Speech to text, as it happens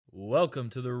Welcome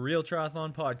to the Real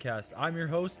Triathlon Podcast. I'm your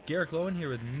host, Garrick Lowen, here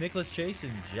with Nicholas Chase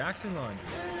and Jackson Laundry.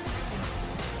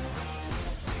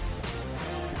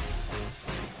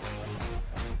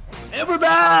 And we're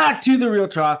back to the Real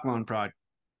Triathlon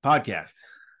Podcast.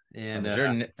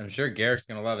 And I'm sure Garrick's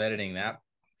going to love editing that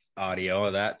audio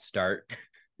of that start.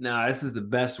 Now, this is the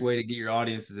best way to get your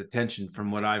audience's attention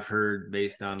from what I've heard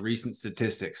based on recent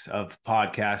statistics of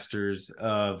podcasters,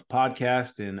 of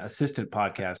podcast and assistant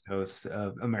podcast hosts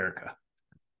of America.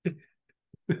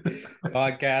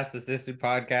 Podcast, assistant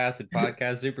podcast, and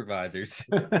podcast supervisors.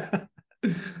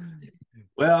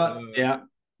 Well, yeah.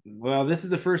 Well, this is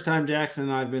the first time Jackson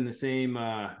and I have been in the same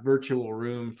virtual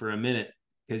room for a minute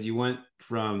because you went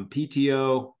from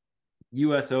PTO,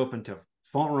 US Open to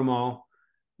Font-Romeu.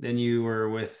 Then you were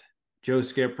with Joe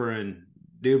Skipper and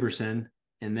Duberson,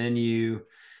 and then you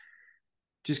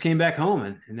just came back home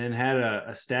and then had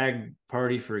a stag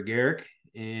party for Garrick.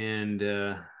 And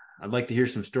I'd like to hear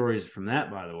some stories from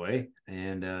that, by the way.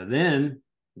 And then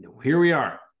here we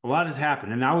are. A lot has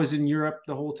happened. And I was in Europe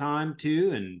the whole time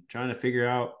too, and trying to figure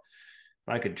out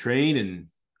if I could train and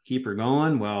keep her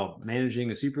going while managing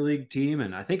a Super League team.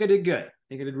 And I think I did good. I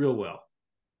think I did real well.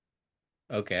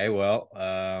 Okay, well,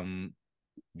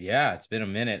 yeah, it's been a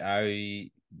minute. I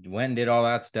went and did all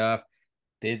that stuff.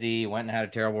 Busy, went and had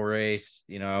a terrible race,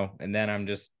 and then I'm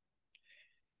just,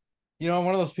 I'm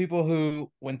one of those people who,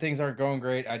 when things aren't going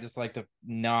great, I just like to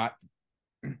not,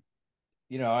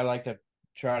 I like to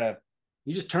try to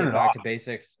You just turn it back off to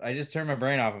basics. I just turn my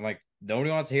brain off. I'm like, nobody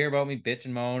wants to hear about me bitch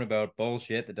and moan about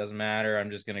bullshit that doesn't matter. I'm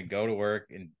just going to go to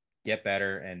work and get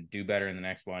better and do better in the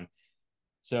next one.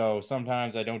 So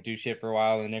sometimes I don't do shit for a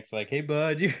while, and Nick's like, "Hey,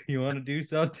 bud, you want to do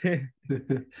something?"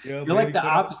 You're like the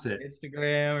opposite.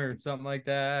 Instagram or something like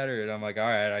that. And I'm like, all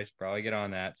right, I should probably get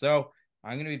on that. So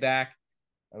I'm going to be back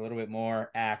a little bit more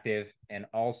active. And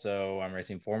also I'm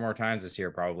racing 4 more times this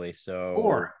year, probably. So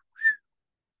 4.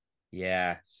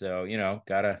 Yeah. So,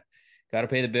 gotta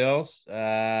pay the bills.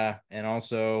 And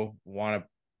also want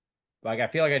to, I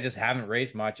feel like I just haven't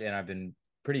raced much, and I've been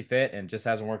pretty fit and just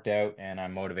hasn't worked out. And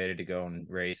I'm motivated to go and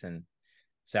race and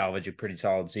salvage a pretty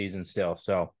solid season still.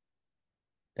 So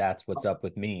that's what's up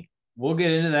with me. We'll get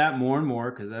into that more and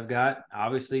more because I've got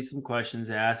obviously some questions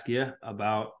to ask you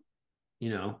about,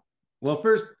 well,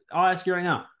 first I'll ask you right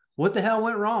now, what the hell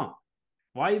went wrong?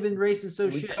 Why you been racing so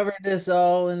We shit? covered this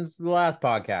all in the last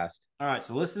podcast. All right.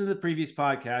 So listen to the previous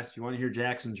podcast. If you want to hear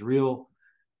Jackson's real,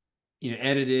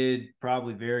 edited,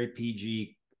 probably very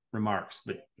PG remarks,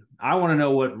 but I want to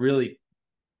know what really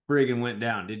friggin' went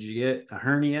down. Did you get a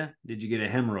hernia? Did you get a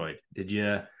hemorrhoid?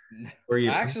 Were you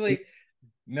Actually,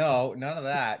 no, none of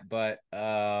that. But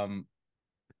US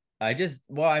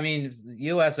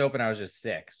Open, I was just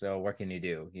sick. So what can you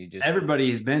do?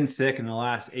 Everybody's been sick in the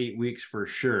last 8 weeks for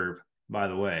sure, by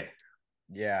the way.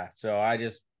 Yeah. So I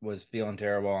just was feeling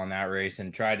terrible on that race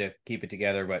and tried to keep it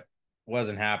together, but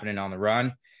wasn't happening on the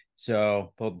run.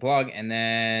 So pulled the plug. And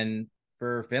then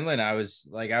for Finland, I was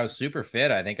super fit.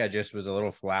 I think I just was a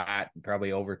little flat,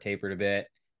 probably over tapered a bit,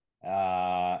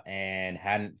 and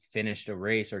hadn't finished a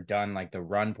race or done like the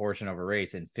run portion of a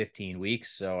race in 15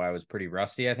 weeks. So I was pretty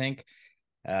rusty, I think.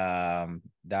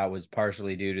 That was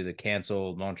partially due to the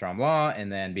canceled Mont Tremblant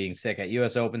and then being sick at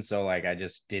US Open. So I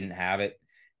just didn't have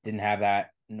that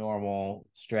normal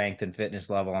strength and fitness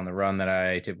level on the run that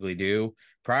I typically do.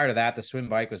 Prior to that, the swim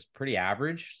bike was pretty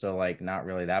average. So not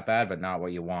really that bad, but not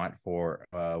what you want for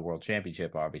a world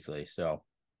championship, obviously. So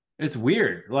it's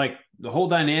weird. The whole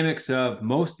dynamics of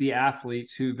most of the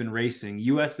athletes who've been racing,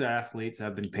 US athletes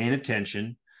have been paying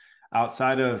attention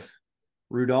outside of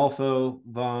Rudolfo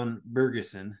von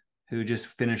Bergesen, who just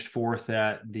finished 4th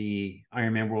at the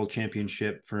Ironman World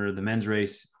Championship for the men's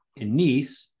race in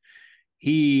Nice.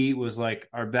 He was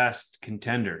our best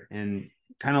contender, and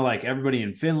kind of like everybody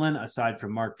in Finland, aside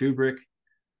from Mark Dubrick,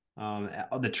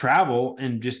 the travel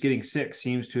and just getting sick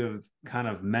seems to have kind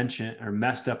of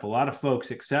messed up a lot of folks,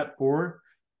 except for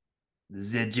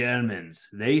the Germans.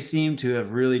 They seem to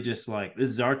have really just this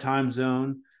is our time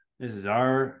zone. This is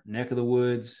our neck of the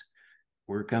woods.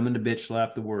 We're coming to bitch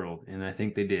slap the world. And I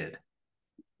think they did.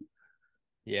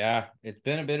 Yeah, it's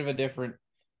been a bit of a different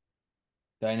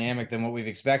dynamic than what we've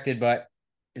expected, but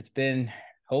it's been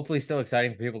hopefully still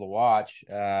exciting for people to watch.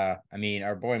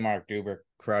 Our boy Mark Duber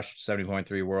crushed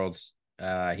 70.3 worlds.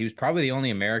 He was probably the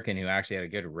only American who actually had a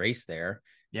good race there.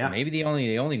 Yeah, maybe the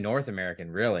only North American,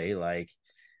 really.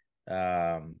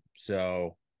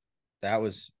 So that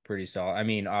was pretty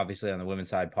solid. Obviously on the women's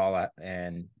side, Paula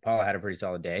had a pretty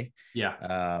solid day.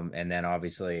 Yeah. And then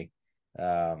obviously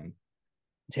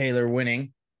Taylor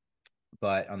winning,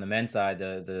 but on the men's side,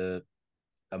 the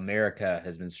America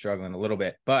has been struggling a little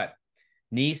bit, but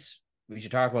Nice. We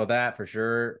should talk about that for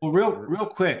sure. Well, real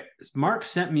quick, Mark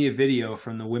sent me a video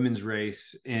from the women's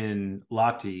race in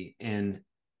Lati, and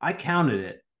I counted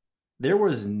it. There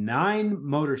was 9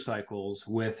 motorcycles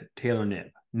with Taylor Nib.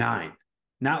 9.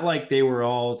 Not like they were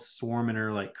all swarming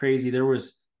her like crazy. They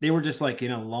were just like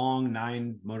in a long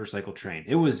 9 motorcycle train.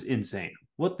 It was insane.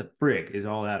 What the frig is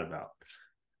all that about?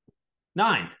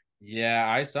 9. Yeah,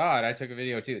 I saw it. I took a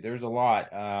video too. There's a lot.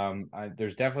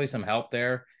 There's definitely some help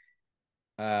there.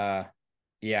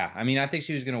 Yeah, I mean, I think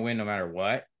she was gonna win no matter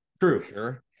what. True.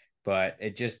 Sure. But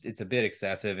it's a bit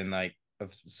excessive, and like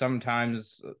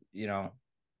sometimes,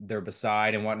 they're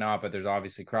beside and whatnot, but there's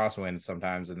obviously crosswinds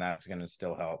sometimes, and that's gonna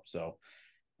still help. So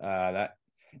that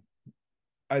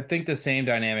I think the same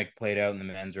dynamic played out in the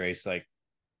men's race. Like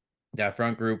that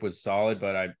front group was solid,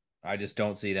 but I just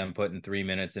don't see them putting 3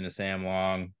 minutes into Sam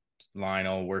Long,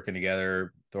 Lionel working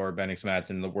together, Thor Bennix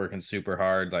Madsen working super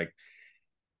hard. Like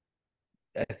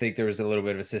I think there was a little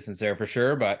bit of assistance there for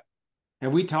sure, but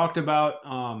have we talked about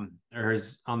or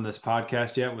is on this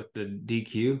podcast yet with the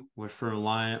DQ with for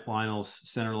Lionel's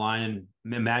center line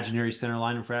and imaginary center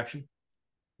line infraction?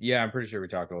 yeah, I'm pretty sure we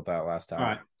talked about that last time. All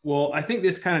right. Well, I think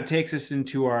this kind of takes us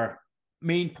into our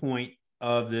main point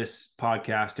of this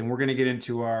podcast, and we're going to get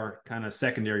into our kind of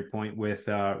secondary point with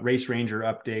Race Ranger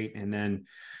update, and then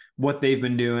what they've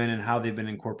been doing and how they've been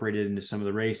incorporated into some of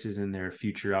the races and their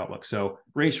future outlook. So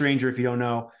Race Ranger, if you don't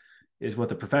know, is what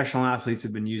the professional athletes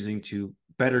have been using to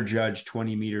better judge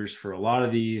 20 meters for a lot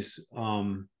of these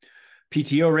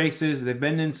PTO races. They've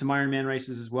been in some Ironman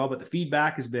races as well, but the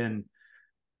feedback has been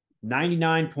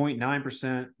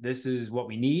 99.9%. This is what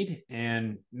we need,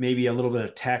 and maybe a little bit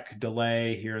of tech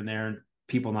delay here and there,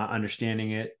 people not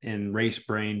understanding it, and race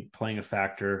brain playing a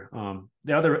factor.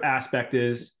 The other aspect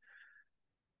is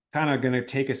kind of going to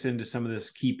take us into some of this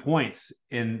key points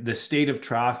in the state of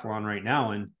triathlon right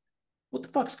now, and what the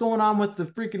fuck's going on with the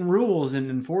freaking rules and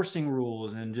enforcing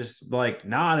rules and just like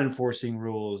not enforcing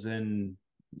rules. And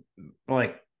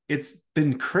like, it's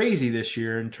been crazy this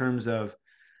year in terms of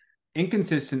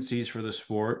inconsistencies for the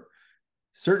sport,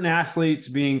 certain athletes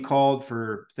being called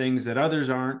for things that others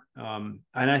aren't. And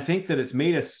I think that it's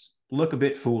made us look a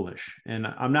bit foolish. And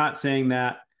I'm not saying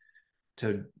that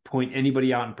to point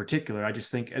anybody out in particular. I just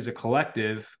think as a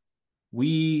collective,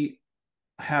 we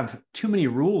have too many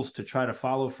rules to try to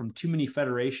follow from too many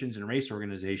federations and race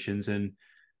organizations. And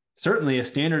certainly a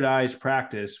standardized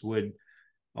practice would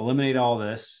eliminate all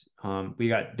this. We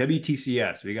got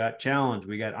WTCS, we got Challenge,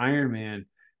 we got Ironman,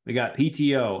 we got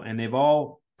PTO, and they've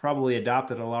all probably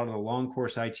adopted a lot of the long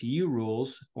course ITU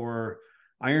rules, or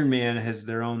Ironman has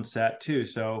their own set too.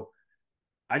 So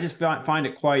I just find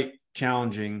it quite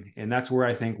challenging. And that's where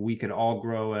I think we could all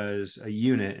grow as a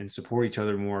unit and support each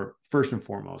other more, first and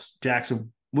foremost.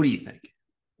 Jackson, what do you think?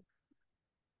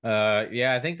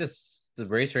 Yeah, I think the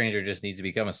Race Ranger just needs to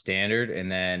become a standard,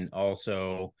 and then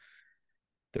also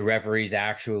the referees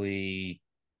actually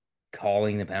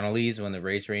calling the penalties when the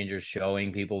Race Ranger's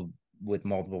showing people with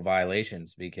multiple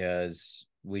violations, because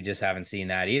we just haven't seen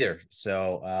that either.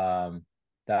 So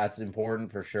that's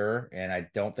important for sure, and I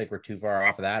don't think we're too far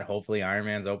off of that. Hopefully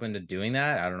Ironman's open to doing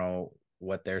that. I don't know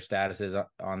what their status is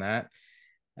on that.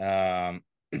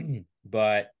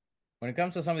 But when it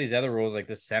comes to some of these other rules, like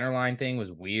the center line thing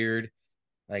was weird.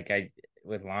 Like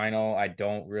with Lionel, I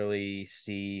don't really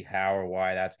see how or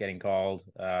why that's getting called.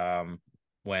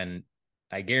 When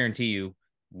I guarantee you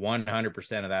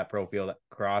 100% of that pro field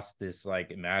crossed this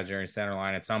like imaginary center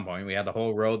line at some point. We had the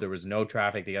whole road. There was no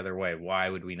traffic the other way. Why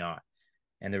would we not?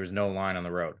 And there was no line on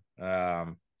the road.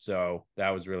 So that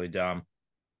was really dumb.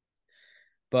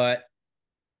 But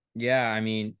yeah, I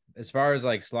mean, as far as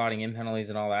like slotting in penalties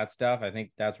and all that stuff, I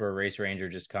think that's where Race Ranger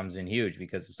just comes in huge,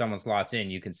 because if someone slots in,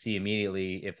 you can see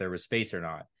immediately if there was space or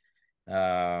not.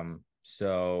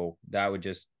 So that would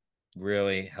just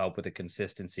really help with the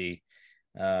consistency,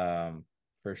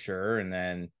 for sure. And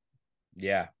then,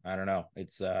 yeah, I don't know.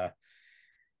 It's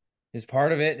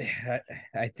part of it.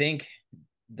 I think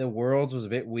the Worlds was a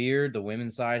bit weird. The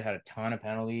women's side had a ton of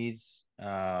penalties.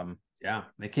 Yeah,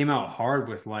 they came out hard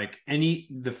with like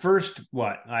the first,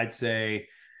 I'd say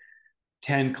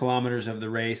 10 kilometers of the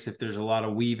race. If there's a lot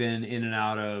of weaving in and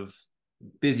out of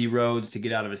busy roads to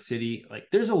get out of a city, like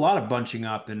there's a lot of bunching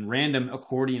up and random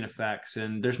accordion effects.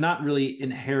 And there's not really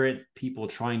inherent people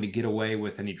trying to get away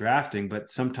with any drafting,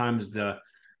 but sometimes the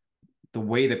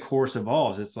way the course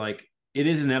evolves, it's like, it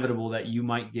is inevitable that you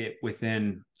might get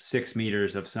within 6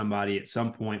 meters of somebody at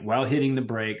some point while hitting the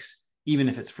brakes, even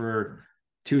if it's for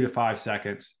 2 to 5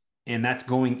 seconds. And that's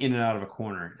going in and out of a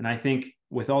corner. And I think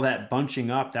with all that bunching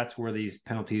up, that's where these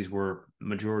penalties were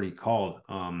majority called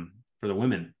for the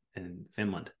women in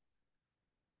Finland.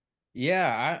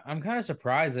 Yeah, I'm kind of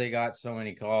surprised they got so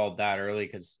many called that early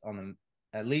because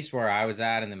at least where I was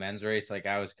at in the men's race, like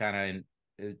I was kind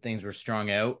of things were strung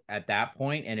out at that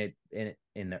point and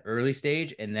in the early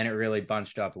stage, and then it really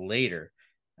bunched up later.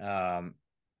 Um,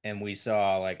 and we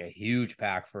saw like a huge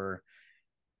pack for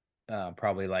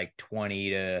probably like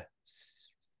 20 to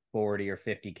 40 or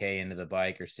 50K into the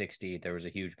bike or 60. There was a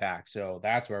huge pack. So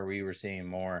that's where we were seeing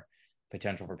more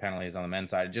potential for penalties on the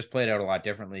men's side. It just played out a lot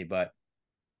differently, but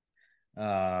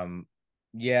um,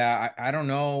 yeah, I don't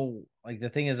know. Like the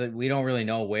thing is that we don't really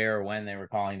know where or when they were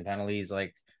calling the penalties.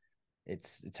 Like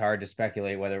it's hard to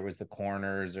speculate whether it was the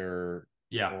corners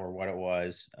Yeah. or what it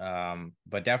was.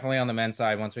 But definitely on the men's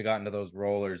side, once we got into those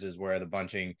rollers is where the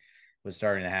bunching was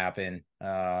starting to happen.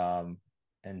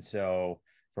 And so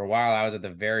for a while I was at the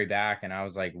very back and I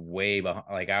was like way behind,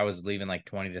 like I was leaving like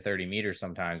 20 to 30 meters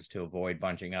sometimes to avoid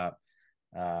bunching up.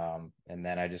 And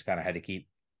then I just kind of had to keep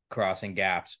crossing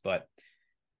gaps.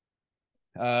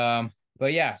 Um,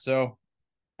 but yeah, so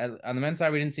on the men's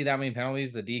side, we didn't see that many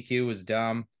penalties. The DQ was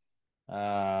dumb.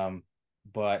 Um,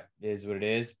 but is what it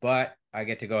is. But I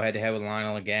get to go head to head with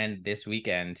Lionel again this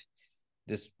weekend.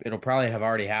 It'll probably have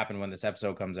already happened when this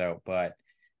episode comes out, but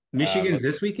Michigan's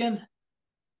look, this weekend?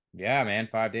 yeah, man,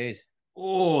 5 days.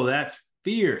 Oh, that's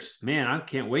fierce. Man, I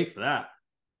can't wait for that.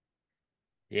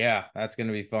 Yeah, that's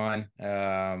gonna be fun.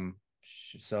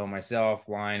 So myself,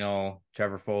 Lionel,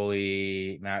 Trevor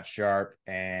Foley, Matt Sharp,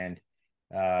 and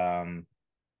um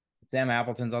Sam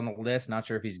Appleton's on the list. Not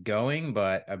sure if he's going,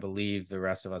 but I believe the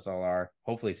rest of us all are.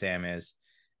 Hopefully Sam is.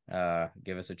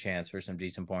 Give us a chance for some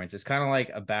decent points. It's kind of like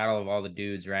a battle of all the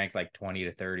dudes ranked like 20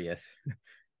 to 30th.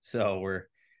 So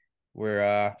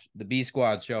we're the B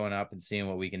squad showing up and seeing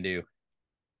what we can do.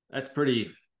 That's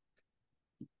pretty.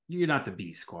 You're not the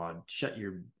B squad. Shut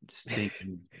your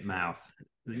stinking mouth.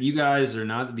 You guys are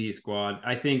not the B squad.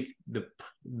 I think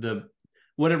the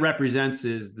what it represents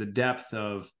is the depth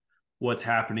of what's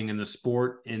happening in the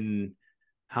sport and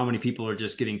how many people are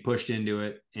just getting pushed into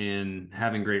it and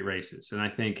having great races. And I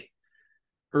think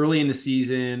early in the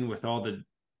season with all the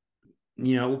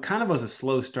kind of was a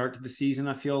slow start to the season,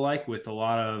 I feel like, with a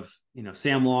lot of,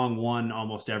 Sam Long won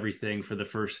almost everything for the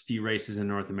first few races in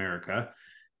North America.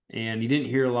 And you didn't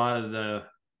hear a lot of the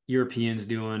Europeans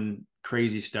doing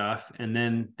crazy stuff. And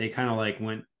then they kind of like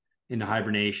went into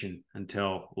hibernation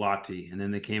until Lottie. And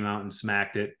then they came out and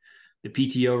smacked it. The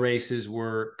PTO races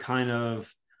were kind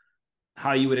of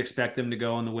how you would expect them to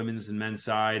go on the women's and men's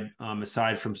side,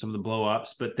 aside from some of the blow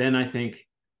ups. But then I think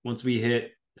once we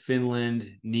hit Finland,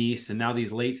 Nice, and now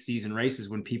these late season races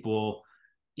when people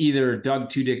either dug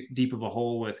too deep of a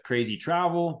hole with crazy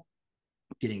travel,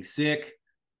 getting sick,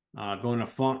 going to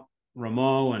Font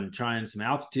Ramo and trying some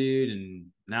altitude and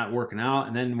not working out.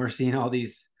 And then we're seeing all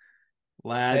these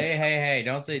lads. Hey!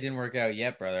 Don't say it didn't work out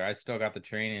yet, brother. I still got the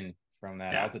training from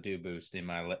that Yeah, altitude boost in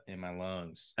my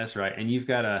lungs. that's right. And you've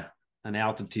got an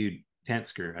altitude tent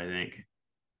skirt, I think.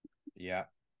 Yeah,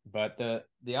 but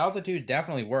the altitude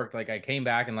definitely worked. Like I came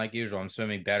back and like usual, I'm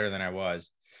swimming better than I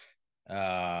was.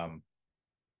 Um,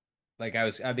 like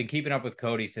I've been keeping up with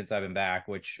Cody since I've been back,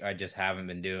 which I just haven't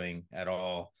been doing at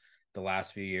all the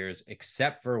last few years,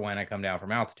 except for when I come down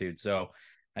from altitude. So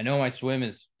I know my swim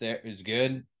is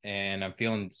good, and I'm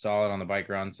feeling solid on the bike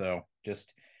run. So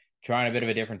just trying a bit of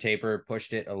a different taper,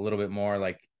 pushed it a little bit more.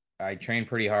 Like I trained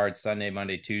pretty hard Sunday,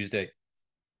 Monday, Tuesday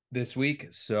this week.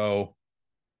 So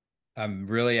I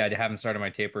haven't started my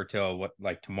taper till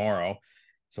like tomorrow.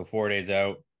 So 4 days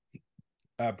out.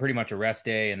 Pretty much a rest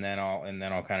day, and then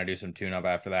I'll kind of do some tune up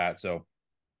after that. So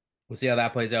we'll see how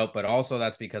that plays out. But also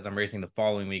that's because I'm racing the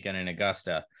following weekend in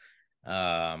Augusta.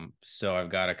 So I've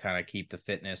got to kind of keep the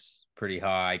fitness pretty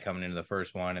high coming into the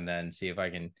first one, and then see if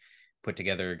I can put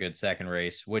together a good second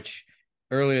race. Which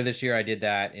earlier this year I did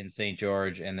that in St.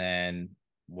 George, and then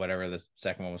whatever the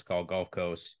second one was called, Gulf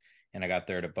Coast, and I got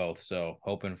third at both. So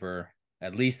hoping for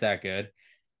at least that good.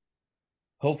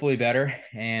 Hopefully better,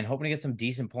 and hoping to get some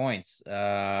decent points.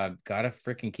 Gotta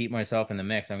freaking keep myself in the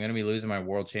mix. I'm gonna be losing my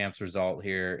world champs result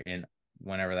here in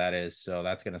whenever that is, so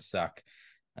that's gonna suck.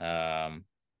 Um,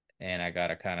 and I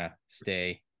gotta kind of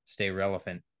stay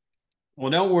relevant. Well,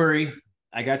 don't worry.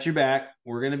 I got your back.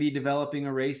 We're going to be developing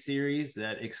a race series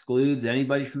that excludes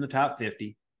anybody from the top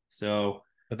 50. So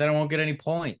But then I won't get any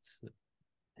points.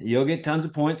 you'll get tons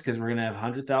of points because we're going to have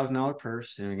 $100,000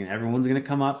 purse and everyone's going to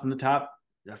come up from the top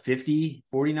 50,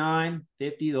 49,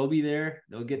 50. They'll be there.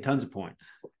 They'll get tons of points.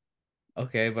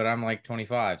 Okay, but I'm like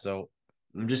 25, so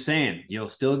I'm just saying, you'll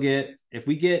still get, if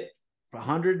we get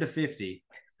 100 to 50,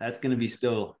 that's going to be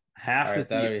still half all the right,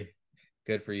 that'll field. be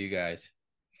good for you guys.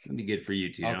 It'll be good for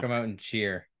you too. I'll come out and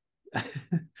cheer.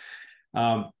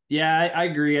 Yeah, I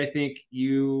agree. I think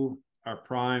you are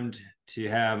primed to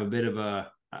have a bit of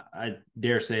I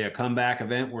dare say, a comeback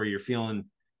event where you're feeling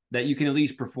that you can at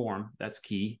least perform. That's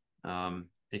key.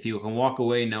 If you can walk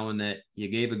away knowing that you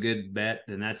gave a good bet,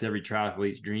 then that's every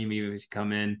triathlete's dream, even if you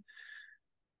come in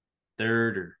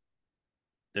third or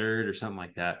third or something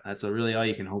like that. That's really all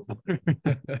you can hope for.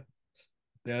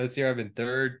 Yeah, this year I've been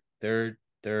third,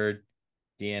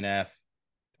 DNF,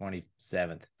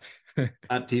 27th.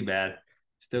 Not too bad.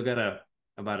 Still got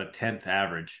about a 10th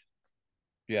average.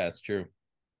 Yeah, it's true.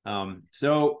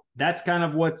 So that's kind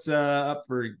of what's up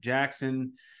for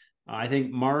Jackson. I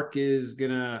think Mark is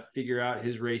gonna figure out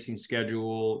his racing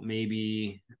schedule.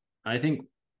 Maybe I think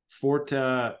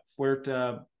Fuerteventura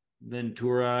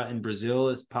in Brazil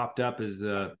has popped up as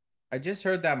I just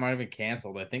heard that might have been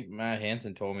canceled. I think Matt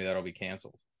Hansen told me that'll be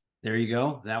canceled. there you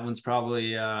go. That one's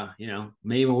probably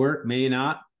may work, may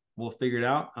not. We'll figure it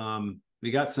out.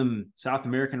 We got some South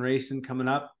American racing coming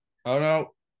up. Oh no,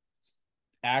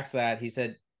 axe that. He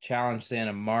said Challenge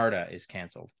Santa Marta is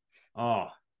canceled. Oh,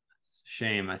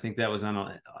 shame. I think that was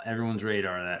on everyone's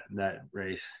radar, that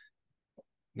race.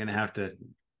 Gonna have to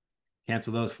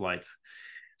cancel those flights.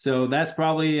 So that's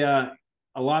probably a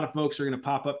lot of folks are going to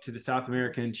pop up to the South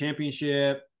American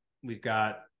Championship. We've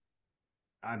got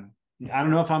I don't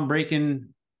know if I'm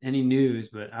breaking any news,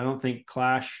 but I don't think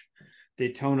Clash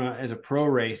Daytona as a pro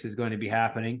race is going to be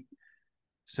happening.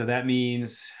 So that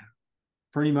means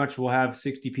pretty much we'll have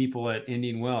 60 people at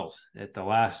Indian Wells at the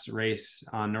last race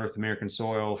on North American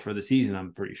soil for the season,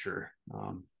 I'm pretty sure.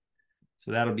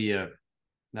 So that'll be a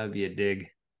dig.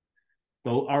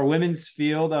 But our women's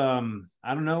field, I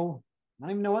don't know. I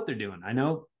don't even know what they're doing. I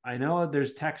know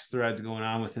there's text threads going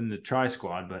on within the tri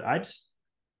squad, but I just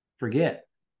forget.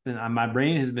 And my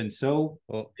brain has been so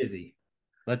busy.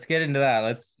 Let's get into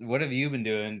that. What have you been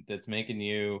doing that's making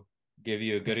you give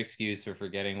you a good excuse for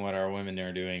forgetting what our women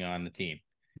are doing on the team?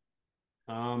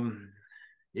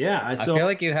 Yeah, I feel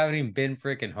like you haven't even been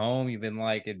freaking home. You've been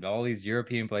like in all these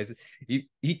European places.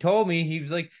 He told me he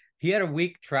was like he had a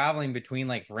week traveling between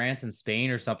like France and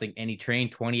Spain or something, and he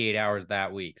trained 28 hours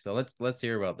that week. So let's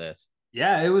hear about this.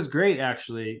 Yeah, it was great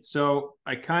actually. So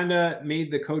I kind of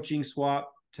made the coaching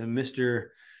swap to Mr.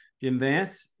 Jim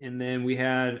Vance, and then we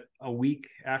had a week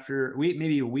after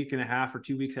maybe a week and a half or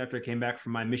 2 weeks after I came back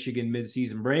from my Michigan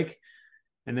midseason break,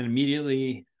 and then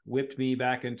immediately whipped me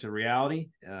back into reality.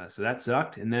 So that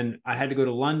sucked. And then I had to go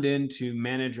to London to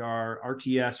manage our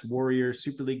RTS Warriors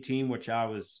Super League team, which I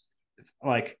was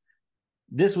like,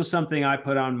 this was something I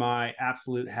put on my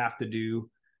absolute have to do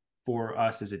for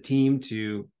us as a team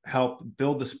to help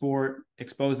build the sport,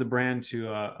 expose the brand to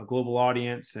a global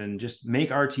audience, and just make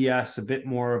RTS a bit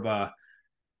more of a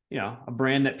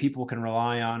brand that people can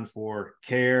rely on for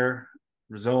care,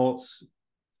 results,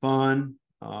 fun,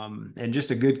 and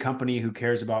just a good company who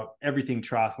cares about everything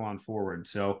triathlon forward.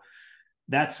 So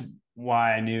that's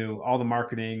why I knew all the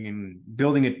marketing and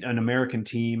building an American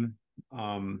team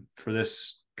for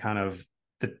this kind of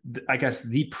I guess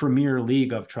the premier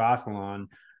league of triathlon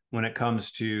when it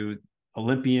comes to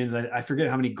Olympians. I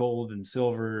forget how many gold and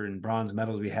silver and bronze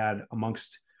medals we had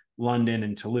amongst London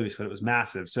and Toulouse, but it was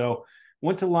massive. So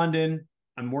went to London.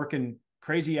 I'm working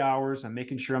crazy hours. I'm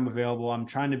making sure I'm available. I'm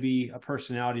trying to be a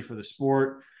personality for the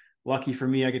sport. Lucky for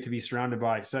me, I get to be surrounded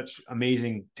by such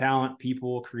amazing talent,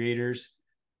 people, creators.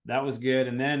 That was good.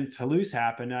 And then Toulouse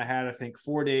happened. I had, I think,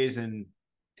 4 days in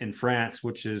France,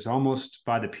 which is almost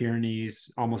by the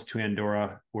Pyrenees, almost to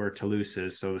Andorra, where Toulouse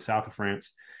is, so the south of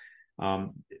France.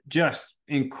 Just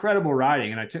incredible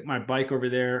riding. And I took my bike over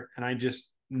there, and I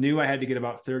just knew I had to get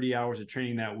about 30 hours of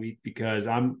training that week because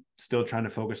I'm still trying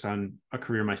to focus on a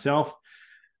career myself.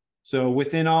 So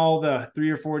within all the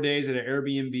 3 or 4 days at an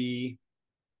Airbnb,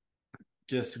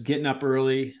 just getting up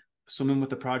early, swimming with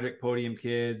the Project Podium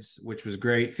kids, which was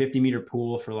great, 50-meter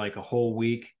pool for like a whole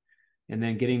week. And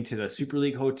then getting to the Super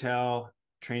League hotel,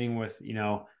 training with,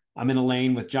 I'm in a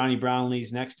lane with Johnny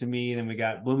Brownlee's next to me. Then we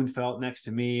got Blumenfeld next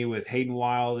to me with Hayden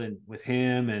Wild and with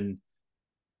him, and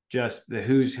just the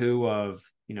who's who of,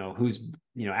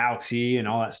 Alex E and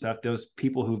all that stuff. Those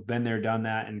people who've been there, done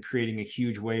that, and creating a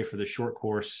huge wave for the short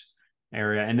course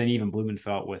area. And then even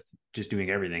Blumenfeld with just doing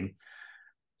everything.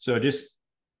 So just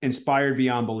inspired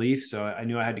beyond belief. So I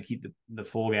knew I had to keep the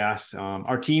full gas.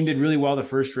 Our team did really well the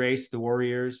first race, the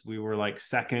Warriors. We were like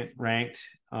second ranked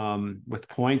with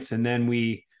points. And then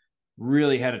we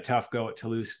really had a tough go at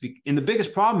Toulouse. And the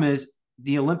biggest problem is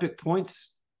the Olympic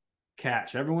points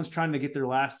catch. Everyone's trying to get their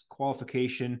last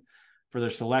qualification for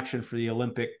their selection for the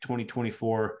Olympic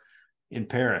 2024 in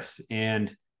Paris.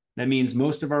 And that means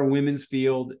most of our women's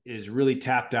field is really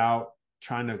tapped out,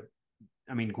 trying to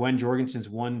I mean, Gwen Jorgensen's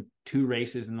won 2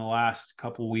 races in the last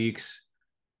couple weeks.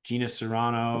 Gina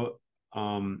Serrano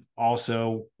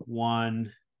also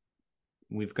won.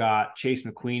 We've got Chase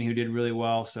McQueen, who did really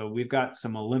well. So we've got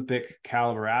some Olympic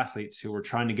caliber athletes who are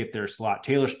trying to get their slot.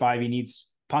 Taylor Spivey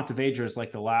needs Pontevedra is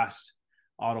like the last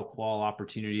auto qual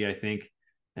opportunity, I think.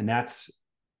 And that's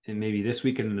and maybe this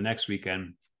weekend and the next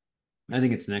weekend. I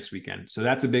think it's next weekend. So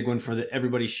that's a big one for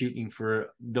everybody shooting for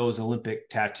those Olympic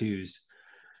tattoos.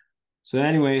 So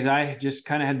anyways, I just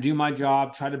kind of had to do my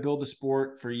job, try to build the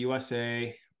sport for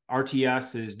USA.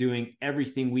 RTS is doing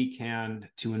everything we can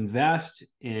to invest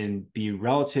and be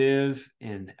relative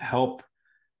and help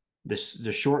the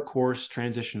short course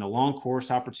transition to long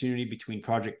course opportunity between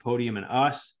Project Podium and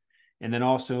us. And then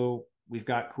also we've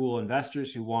got cool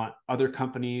investors who want other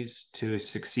companies to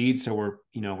succeed. So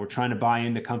we're trying to buy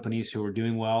into companies who are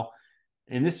doing well.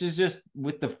 And this is just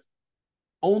with the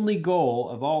only goal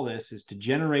of all this is to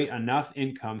generate enough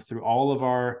income through all of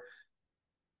our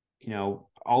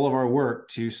work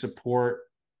to support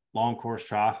long course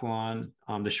triathlon.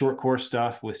 The short course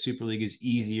stuff with Super League is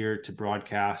easier to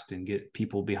broadcast and get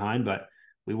people behind, but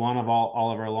we want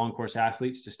all of our long course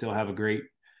athletes to still have a great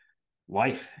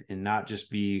life and not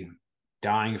just be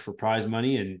dying for prize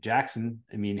money. And Jackson,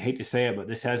 I mean, hate to say it, but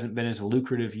this hasn't been as a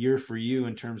lucrative year for you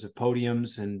in terms of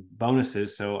podiums and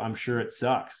bonuses. So I'm sure it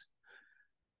sucks.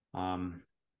 Well,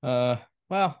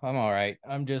 I'm all right.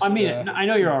 I'm just I mean, I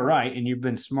know you're all right and you've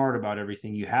been smart about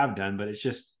everything you have done, but it's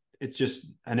just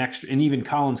an extra. And even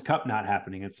Collins Cup not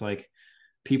happening, it's like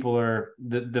people are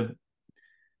the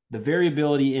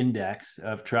variability index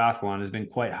of triathlon has been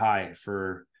quite high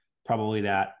for probably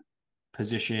that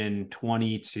position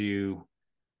 20 to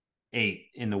 8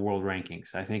 in the world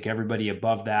rankings. I think everybody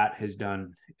above that has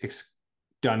done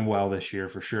well this year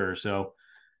for sure. So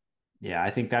yeah,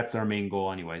 I think that's our main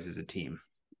goal anyways as a team.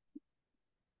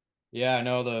 Yeah,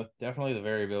 no, definitely the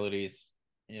variabilities,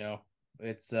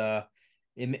 it's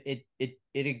it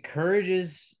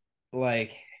encourages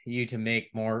like you to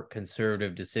make more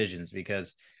conservative decisions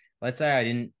because let's say I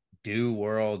didn't do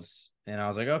worlds and I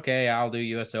was like, okay, I'll do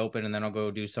US Open and then I'll go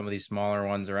do some of these smaller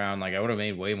ones around. Like I would have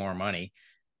made way more money.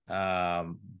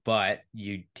 But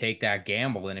you take that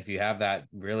gamble, and if you have that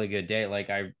really good day, like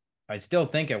I still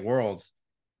think at Worlds,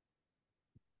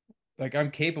 like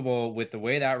I'm capable with the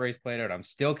way that race played out. I'm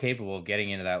still capable of getting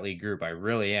into that league group. I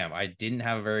really am. I didn't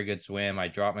have a very good swim. I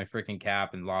dropped my freaking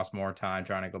cap and lost more time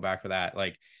trying to go back for that.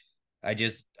 Like I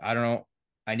don't know.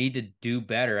 I need to do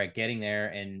better at getting there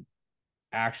and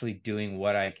actually doing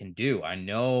what I can do. I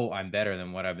know I'm better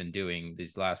than what I've been doing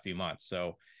these last few months.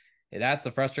 So that's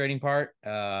the frustrating part.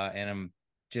 And I'm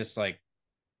just like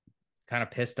kind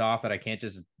of pissed off that I can't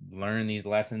just learn these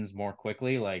lessons more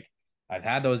quickly. Like I've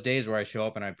had those days where I show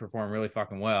up and I perform really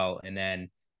fucking well, and then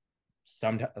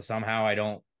somehow I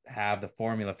don't have the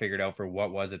formula figured out for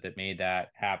what was it that made that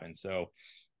happen. So,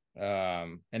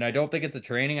 and I don't think it's a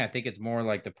training. I think it's more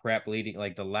like the prep leading,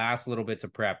 like the last little bits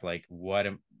of prep, like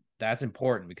that's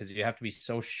important because you have to be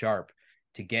so sharp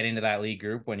to get into that league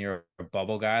group when you're a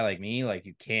bubble guy like me. Like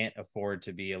you can't afford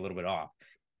to be a little bit off.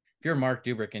 If you're Mark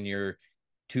Dubrick and you're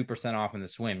 2% off in the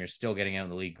swim, you're still getting out of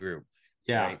the league group.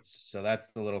 Yeah. Right. So that's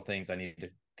the little things I need to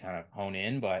kind of hone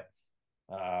in. But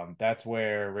that's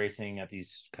where racing at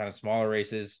these kind of smaller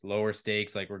races, lower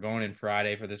stakes, like we're going in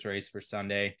Friday for this race for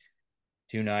Sunday,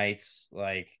 2 nights.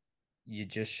 Like you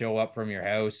just show up from your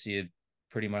house, you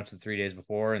pretty much the 3 days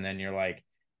before, and then you're like,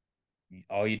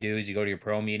 all you do is you go to your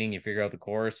pro meeting, you figure out the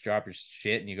course, drop your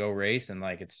shit, and you go race. And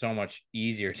like it's so much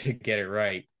easier to get it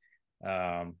right.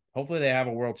 Hopefully they have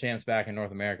a world champs back in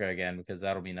North America again because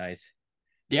that'll be nice.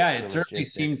 Yeah, it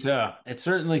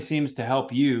certainly seems to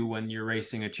help you when you're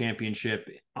racing a championship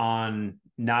on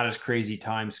not as crazy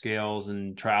time scales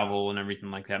and travel and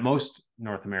everything like that. Most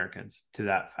North Americans to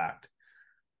that fact.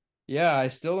 Yeah, I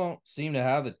still don't seem to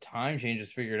have the time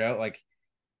changes figured out. Like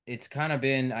it's kind of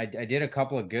been I did a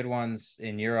couple of good ones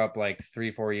in Europe like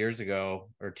 3-4 years ago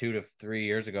or 2 to 3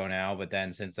 years ago now, but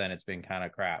then since then it's been kind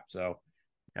of crap. So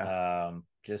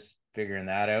just figuring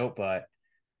that out.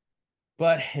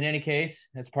 But in any case,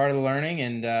 it's part of the learning.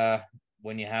 And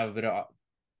when you have a bit of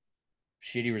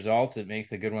shitty results, it makes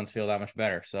the good ones feel that much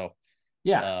better. So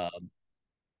yeah,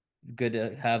 good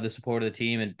to have the support of the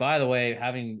team. And by the way,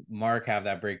 having Mark have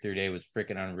that breakthrough day was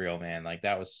freaking unreal, man. Like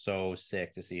that was so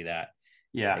sick to see that.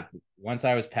 Yeah. Like, once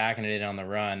I was packing it in on the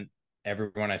run,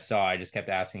 everyone I saw, I just kept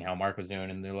asking how Mark was doing.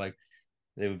 And they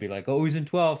would be like, oh, he's in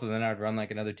 12th. And then I'd run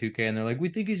like another 2K and they're like, we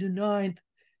think he's in 9th.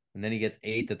 And then he gets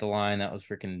 8th at the line. That was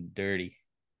freaking dirty.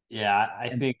 Yeah. I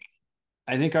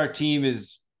think our team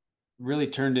is really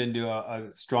turned into a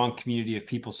strong community of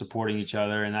people supporting each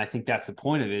other. And I think that's the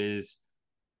point of it is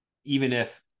even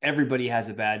if everybody has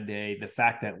a bad day, the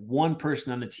fact that one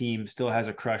person on the team still has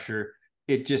a crusher,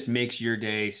 it just makes your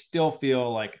day still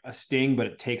feel like a sting, but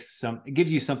it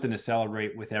gives you something to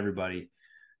celebrate with everybody.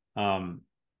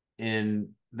 And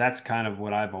that's kind of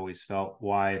what I've always felt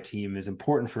why a team is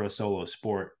important for a solo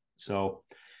sport. So,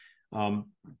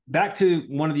 back to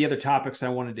one of the other topics I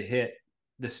wanted to hit,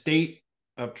 the state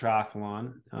of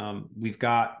triathlon. We've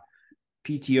got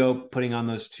PTO putting on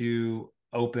those two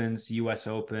opens, US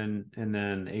Open, and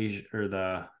then Asia,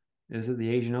 or is it the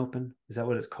Asian Open? Is that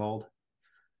what it's called?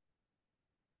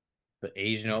 The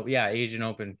Asian Open, yeah, Asian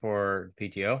Open for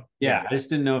PTO. Yeah, I just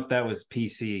didn't know if that was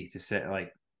PC to say,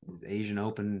 like, is Asian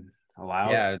Open allowed?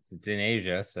 Yeah, it's in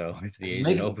Asia, so it's the Asian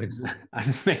making, Open. I'm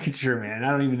just making sure, man. I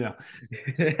don't even know.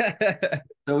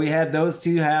 So we had those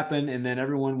two happen, and then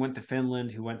everyone went to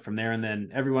Finland who went from there. And then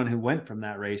everyone who went from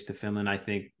that race to Finland, I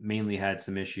think, mainly had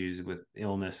some issues with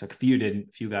illness. A few didn't,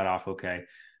 a few got off okay.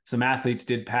 Some athletes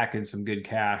did pack in some good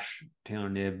cash. Taylor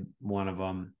Knibb, one of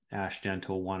them. Ash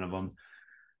Gentle, one of them.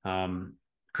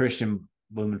 Christian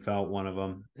Blumenfeld, one of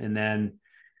them. And then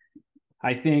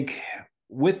I think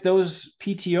with those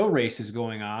PTO races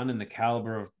going on and the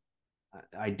caliber of,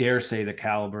 I dare say the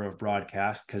caliber of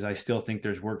broadcast, because I still think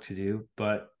there's work to do.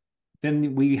 But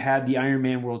then we had the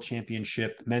Ironman World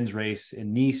Championship men's race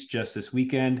in Nice just this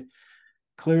weekend.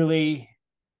 Clearly,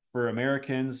 for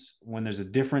Americans, when there's a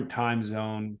different time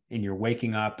zone and you're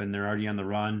waking up and they're already on the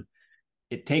run,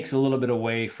 it takes a little bit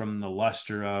away from the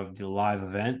luster of the live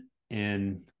event.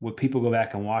 And would people go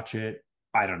back and watch it?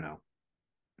 I don't know.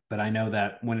 But I know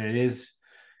that when it is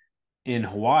in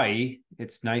Hawaii,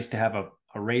 it's nice to have a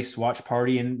race watch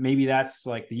party. And maybe that's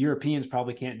like the Europeans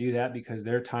probably can't do that because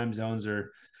their time zones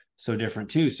are so different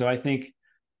too. So I think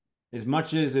as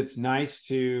much as it's nice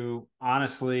to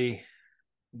honestly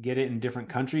get it in different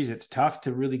countries, it's tough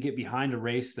to really get behind a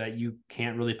race that you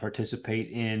can't really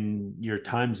participate in your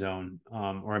time zone,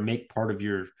 or make part of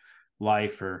your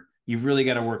life, or you've really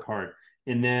got to work hard.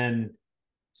 And then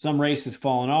some races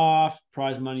falling off,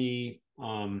 prize money,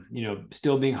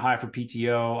 still being high for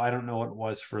PTO. I don't know what it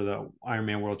was for the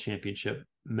Ironman World Championship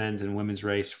men's and women's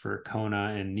race for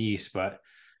Kona and Nice, but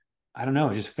I don't know.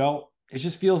 It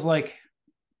just feels like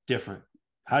different.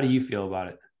 How do you feel about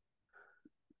it?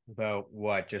 About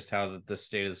what? Just how the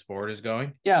state of the sport is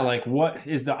going? Yeah, like what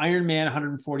is the Ironman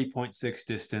 140.6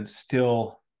 distance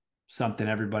still something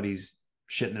everybody's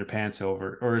shitting their pants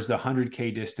over? Or is the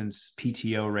 100K distance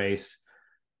PTO race,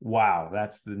 wow,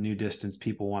 that's the new distance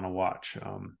people want to watch?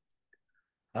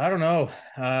 I don't know.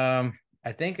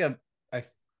 I think I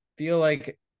feel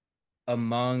like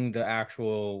among the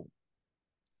actual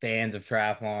fans of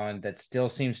triathlon, that still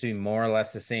seems to be more or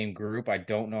less the same group. I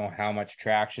don't know how much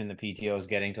traction the PTO is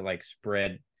getting to like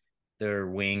spread their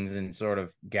wings and sort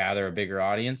of gather a bigger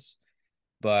audience.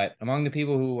 But among the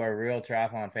people who are real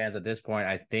triathlon fans at this point,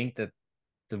 I think that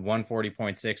the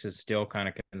 140.6 is still kind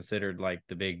of considered like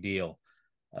the big deal.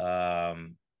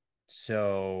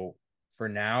 So for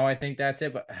now, I think that's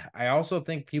it. But I also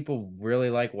think people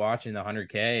really like watching the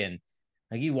 100K, and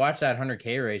like you watch that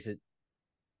 100K race,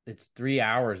 it's 3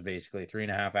 hours, basically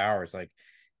 3.5 hours. Like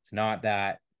it's not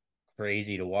that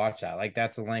crazy to watch that. Like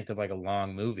that's the length of like a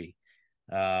long movie.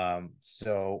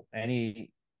 So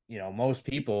most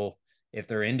people, if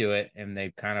they're into it and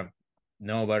they kind of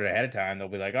know about it ahead of time, they'll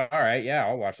be like, all right, yeah,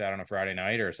 I'll watch that on a Friday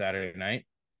night or a Saturday night.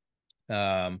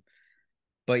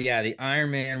 But yeah, the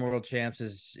Ironman World Champs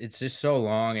it's just so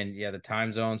long, and yeah, the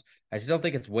time zones. I still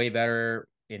think it's way better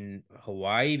in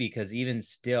Hawaii because even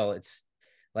still, it's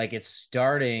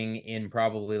starting in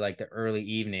probably like the early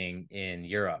evening in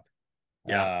Europe.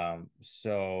 Yeah.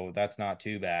 So that's not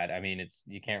too bad. I mean,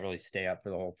 you can't really stay up for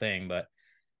the whole thing, but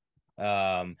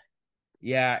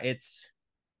yeah,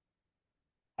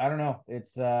 I don't know. It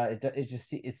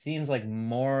seems like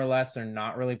more or less they're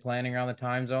not really planning around the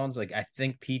time zones. Like I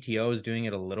think PTO is doing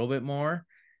it a little bit more.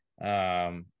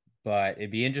 But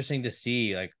it'd be interesting to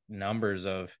see like numbers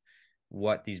of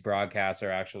what these broadcasts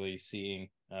are actually seeing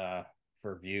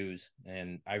for views.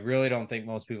 And I really don't think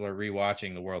most people are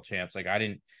rewatching the World Champs. Like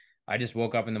I just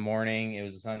woke up in the morning. It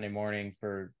was a Sunday morning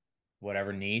for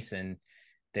whatever Nice, and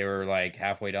they were like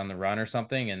halfway down the run or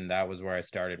something, and that was where I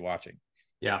started watching.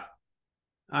 Yeah.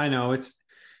 I know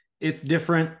it's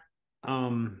different. Did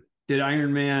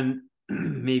Ironman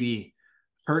maybe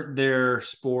hurt their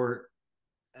sport,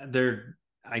 their,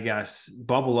 I guess,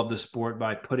 bubble of the sport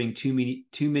by putting too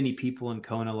many people in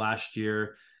Kona last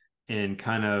year and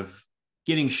kind of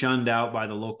getting shunned out by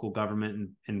the local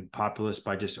government and populace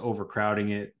by just overcrowding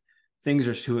it? Things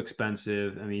are too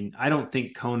expensive. I mean, I don't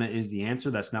think Kona is the answer.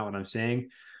 That's not what I'm saying.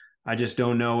 I just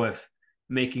don't know if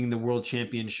making the world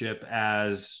championship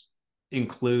as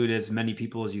include as many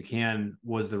people as you can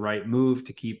was the right move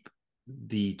to keep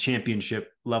the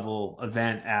championship level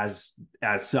event as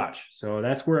such. So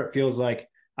that's where it feels like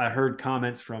I heard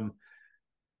comments from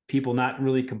people not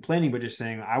really complaining, but just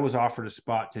saying I was offered a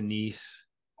spot to Nice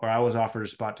or I was offered a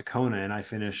spot to Kona, and I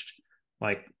finished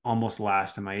like almost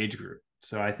last in my age group.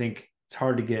 So I think it's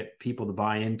hard to get people to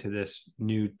buy into this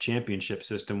new championship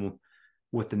system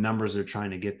with the numbers they're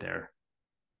trying to get there.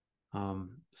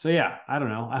 So yeah, I don't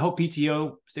know. I hope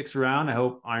PTO sticks around. I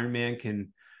hope Ironman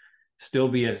can still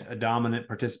be a dominant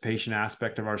participation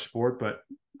aspect of our sport, but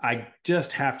I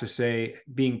just have to say,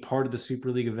 being part of the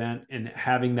Super League event and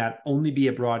having that only be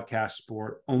a broadcast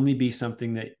sport, only be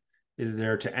something that is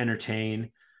there to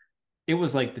entertain, it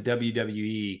was like the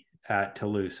WWE at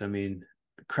Toulouse. I mean,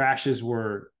 the crashes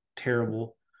were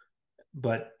terrible,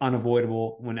 but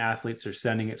unavoidable when athletes are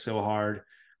sending it so hard.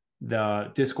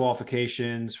 The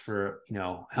disqualifications for,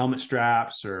 helmet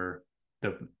straps, or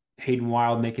the Hayden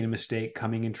Wild making a mistake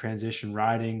coming in transition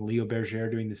riding, Leo Berger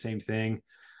doing the same thing.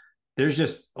 There's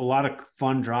just a lot of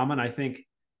fun drama. And I think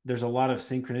there's a lot of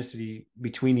synchronicity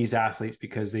between these athletes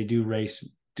because they do race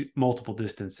multiple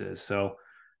distances. So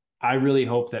I really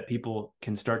hope that people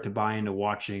can start to buy into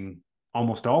watching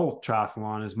almost all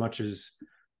triathlon as much as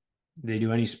they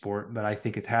do any sport. But I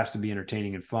think it has to be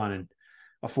entertaining and fun. And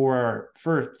a 4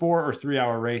 or 3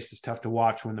 hour race is tough to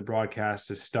watch when the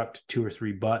broadcast is stuck to 2 or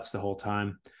 3 butts the whole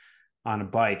time on a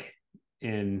bike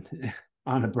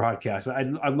on a broadcast.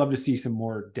 I'd love to see some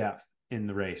more depth in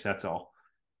the race. That's all.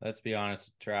 Let's be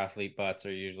honest, triathlete butts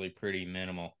are usually pretty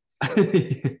minimal.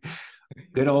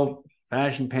 Good old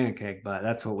fashioned pancake butt.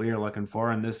 That's what we are looking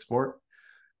for in this sport.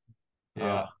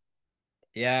 Yeah.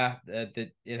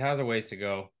 It has a ways to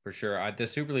go for sure. The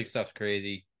Super League stuff's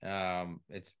crazy.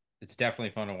 It's definitely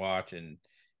fun to watch and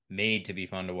made to be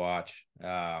fun to watch.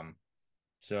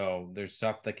 So there's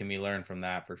stuff that can be learned from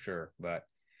that for sure. But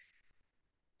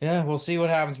yeah, we'll see what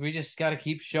happens. We just got to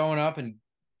keep showing up and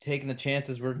taking the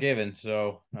chances we're given.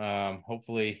 So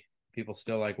hopefully people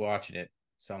still like watching it at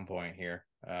some point here.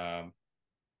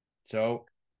 So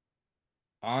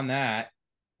on that,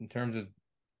 in terms of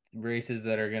races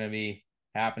that are going to be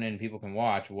happening, people can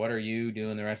watch. What are you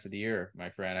doing the rest of the year, my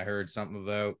friend? I heard something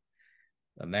about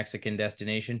a Mexican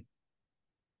destination.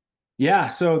 Yeah,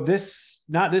 so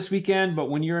not this weekend,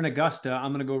 but when you're in Augusta,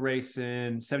 I'm going to go race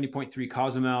in 70.3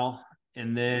 Cozumel,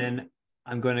 and then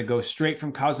I'm going to go straight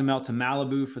from Cozumel to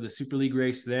Malibu for the Super League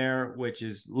race there, which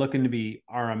is looking to be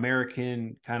our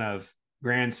American kind of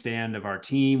grandstand of our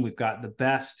team. We've got the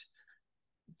best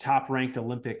top-ranked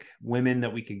Olympic women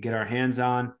that we could get our hands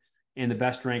on, and the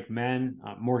best-ranked men.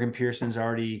 Morgan Pearson's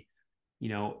already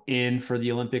in for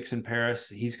the Olympics in Paris.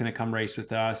 He's going to come race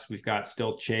with us. We've got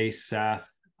still Chase, Seth,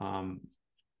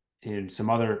 and some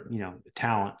other,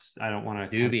 talents. I don't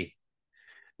want to. Doobie.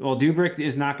 Well, Dubrick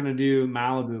is not going to do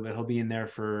Malibu, but he'll be in there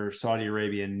for Saudi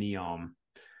Arabia and Neom.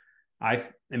 I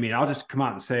mean, I'll just come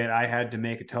out and say it. I had to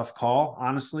make a tough call,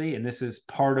 honestly, and this is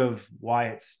part of why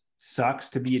it sucks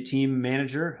to be a team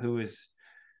manager who is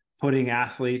putting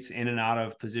athletes in and out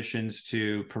of positions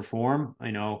to perform.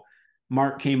 I know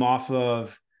Mark came off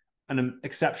of an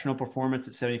exceptional performance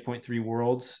at 70.3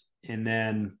 Worlds, and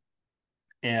then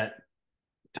at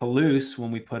Toulouse,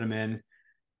 when we put him in,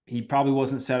 he probably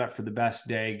wasn't set up for the best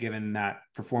day given that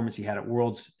performance he had at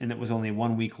Worlds, and it was only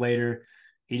 1 week later.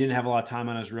 He didn't have a lot of time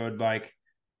on his road bike,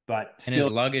 but still, and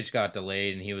his luggage got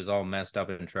delayed, and he was all messed up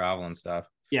in travel and stuff.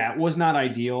 Yeah, it was not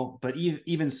ideal, but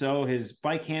even so, his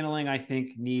bike handling, I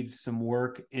think, needs some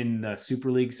work in the Super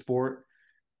League sport.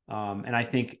 And I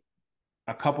think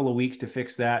a couple of weeks to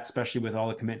fix that, especially with all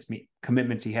the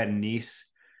commitments he had in Nice,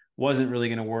 wasn't really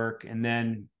going to work. And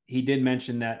then he did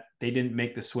mention that they didn't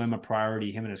make the swim a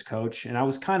priority, him and his coach. And I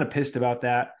was kind of pissed about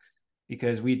that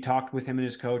because we talked with him and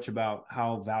his coach about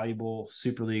how valuable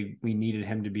Super League we needed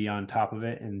him to be on top of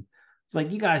it. And it's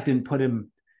like, you guys didn't put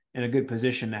him in a good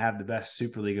position to have the best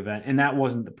Super League event. And that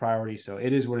wasn't the priority. So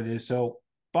it is what it is. So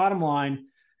bottom line,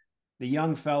 the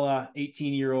young fella,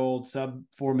 18-year-old sub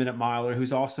 4-minute miler,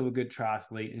 who's also a good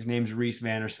triathlete. His name's Reese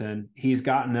Vanderson. He's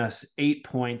gotten us 8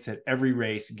 points at every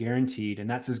race guaranteed. And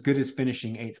that's as good as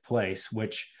finishing 8th place,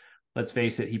 which, let's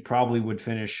face it, he probably would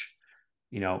finish,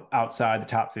 outside the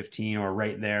top 15 or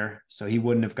right there. So he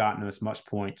wouldn't have gotten us much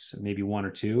points, maybe 1 or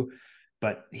 2,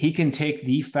 but he can take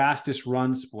the fastest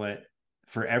run split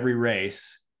for every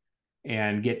race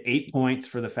and get 8 points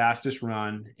for the fastest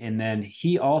run. And then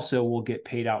he also will get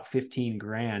paid out 15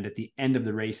 grand at the end of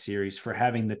the race series for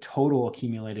having the total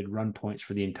accumulated run points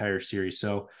for the entire series.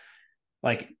 So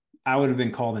like, I would have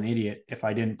been called an idiot if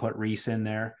I didn't put Reese in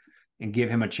there. and give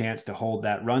him a chance to hold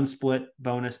that run split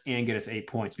bonus and get us 8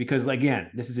 points. Because again,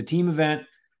 this is a team event,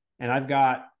 and I've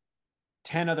got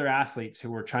 10 other athletes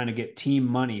who are trying to get team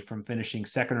money from finishing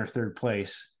second or third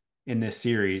place in this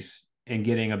series and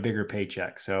getting a bigger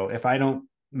paycheck. So if I don't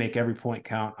make every point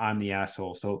count, I'm the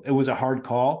asshole. So it was a hard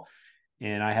call,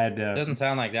 and I had to. It doesn't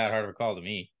sound like that hard of a call to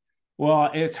me.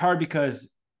 Well, it's hard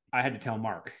because I had to tell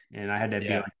Mark, and I had to be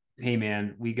Yeah. like, hey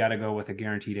man, we got to go with a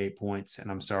guaranteed 8 points, and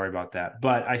I'm sorry about that.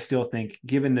 But I still think,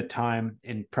 given the time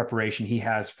and preparation he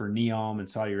has for Neom and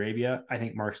Saudi Arabia, I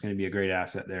think Mark's going to be a great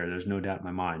asset there. There's no doubt in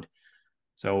my mind.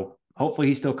 So hopefully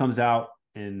he still comes out,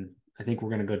 and I think we're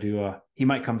going to go he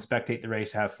might come spectate the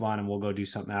race, have fun, and we'll go do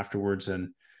something afterwards and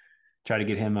try to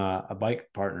get him a bike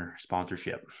partner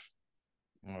sponsorship.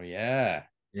 Oh yeah.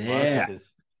 Yeah.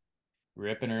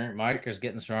 Ripping her. Mike is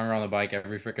getting stronger on the bike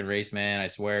every freaking race, man. I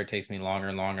swear it takes me longer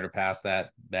and longer to pass that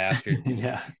bastard.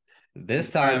 Yeah.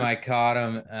 This time I caught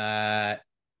him.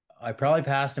 I probably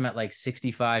passed him at like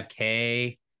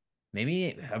 65K,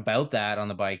 maybe about that on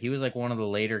the bike. He was like one of the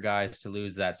later guys to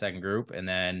lose that second group. And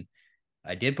then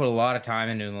I did put a lot of time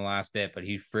into him the last bit, but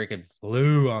he freaking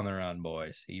flew on the run,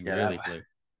 boys. He really flew.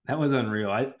 That was unreal.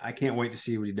 I can't wait to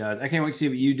see what he does. I can't wait to see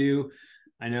what you do.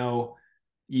 I know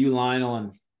you, Lionel,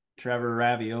 and Trevor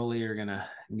Ravioli are gonna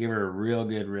give her a real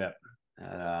good rip.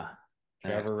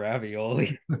 Trevor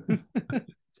Ravioli.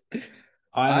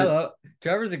 I love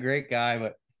Trevor's a great guy,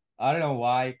 but I don't know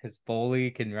why, because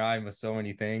Foley can rhyme with so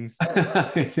many things.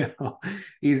 I know.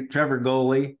 He's Trevor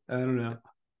Goalie. I don't know.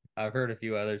 I've heard a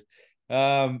few others.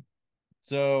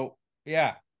 So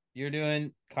yeah, you're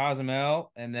doing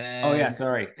Cozumel, and then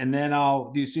sorry. And then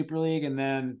I'll do Super League, and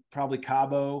then probably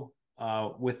Cabo.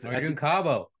 We're doing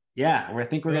Cabo. Yeah, I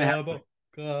think we're gonna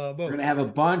have a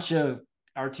bunch of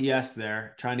RTS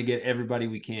there, trying to get everybody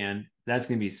we can. That's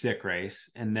gonna be a sick race.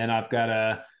 And then I've got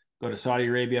to go to Saudi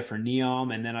Arabia for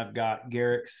Neom, and then I've got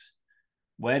Garrick's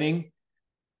wedding,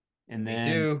 and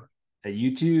then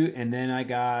you two, and then I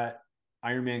got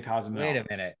Ironman Cozumel. Wait a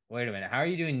minute. How are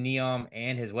you doing Neom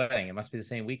and his wedding? It must be the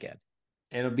same weekend.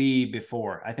 It'll be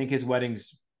before. I think his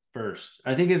wedding's first.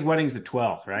 I think his wedding's the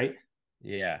 12th, right?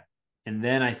 Yeah. And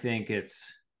then I think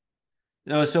it's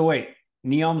so wait,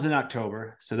 Neom's in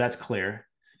October, so that's clear.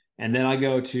 And then I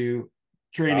go to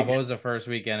training. Cabo's the first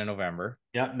weekend in November.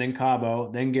 Yep. Then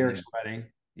Cabo, then Garrick's wedding.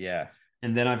 Yeah.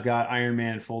 And then I've got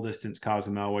Ironman full distance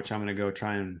Cozumel, which I'm going to go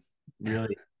try and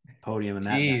really podium in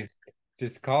that. Jeez,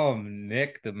 just call him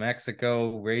Nick, the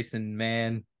Mexico racing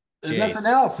man. There's nothing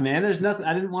else, man. There's nothing.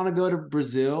 I didn't want to go to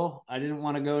Brazil. I didn't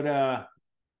want to go to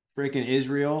freaking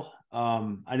Israel.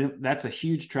 That's a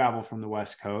huge travel from the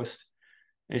West Coast.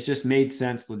 It's just made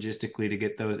sense logistically to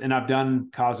get those. And I've done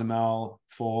Cozumel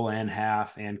full and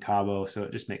half and Cabo, so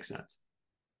it just makes sense.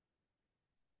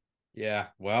 Yeah,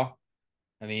 well,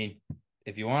 I mean,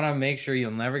 if you want to make sure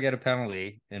you'll never get a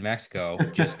penalty in Mexico,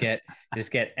 just get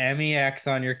MEX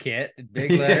on your kit,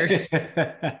 big letters,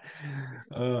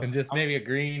 and just maybe a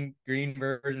green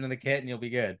version of the kit, and you'll be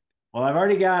good. Well, I've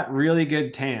already got really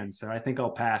good tan, so I think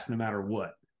I'll pass no matter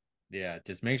what. Yeah,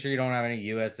 just make sure you don't have any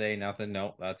USA, nothing.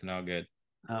 Nope, that's no good.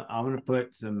 I'm going to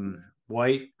put some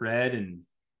white, red, and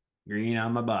green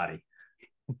on my body.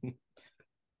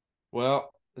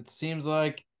 Well, it seems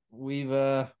like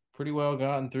we've pretty well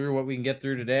gotten through what we can get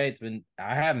through today.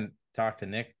 I haven't talked to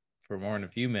Nick for more than a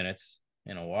few minutes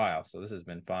in a while, so this has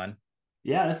been fun.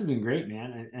 Yeah, this has been great,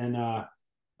 man. And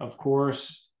of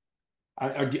course,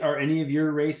 are any of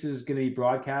your races going to be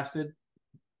broadcasted?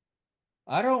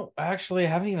 I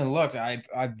haven't even looked. I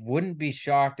wouldn't be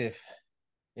shocked if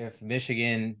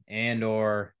Michigan and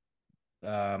or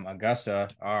Augusta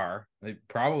are.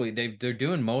 They're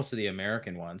doing most of the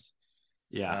American ones.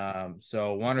 Yeah.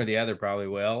 So one or the other probably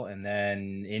will, and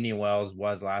then Indian Wells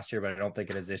was last year, but I don't think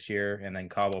it is this year, and then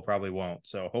Cabo probably won't.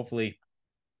 So hopefully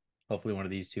one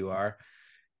of these two are.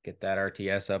 Get that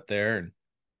RTS up there,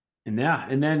 and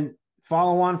then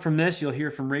follow on from this, you'll hear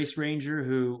from Race Ranger,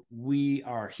 who we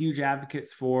are huge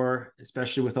advocates for,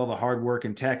 especially with all the hard work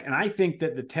and tech. And I think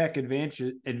that the tech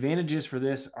advantages for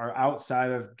this are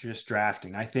outside of just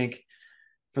drafting. I think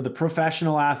for the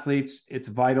professional athletes, it's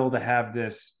vital to have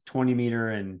this 20-meter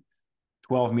and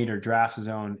 12-meter draft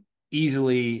zone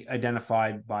easily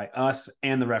identified by us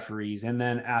and the referees, and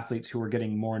then athletes who are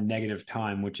getting more negative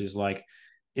time, which is like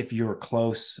if you're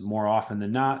close more often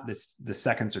than not, the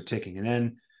seconds are ticking. And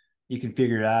then you can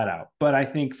figure that out. But I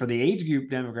think for the age group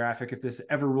demographic, if this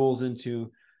ever rolls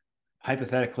into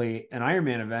hypothetically an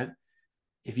Ironman event,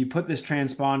 if you put this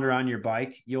transponder on your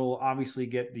bike, you'll obviously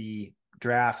get the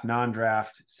draft,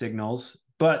 non-draft signals,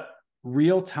 but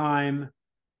real-time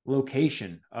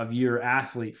location of your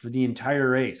athlete for the entire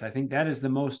race. I think that is the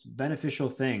most beneficial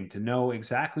thing, to know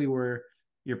exactly where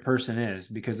your person is,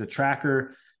 because the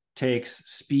tracker takes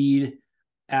speed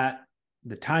at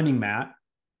the timing mat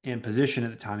and position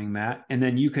at the timing mat. And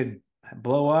then you could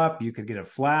blow up, you could get a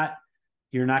flat.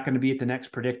 You're not going to be at the next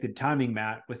predicted timing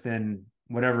mat within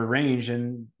whatever range,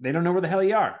 and they don't know where the hell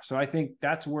you are. So I think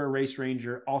that's where Race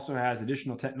Ranger also has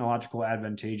additional technological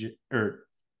advantage, or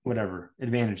whatever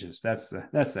advantages. That's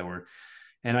the word.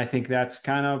 And I think that's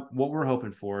kind of what we're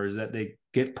hoping for, is that they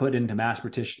get put into mass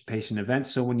participation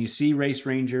events. So when you see Race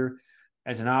Ranger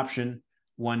as an option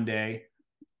one day,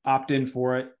 opt in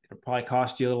for it. It'll probably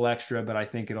cost you a little extra, but I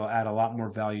think it'll add a lot more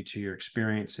value to your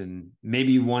experience. And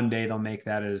maybe one day they'll make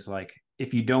that as like,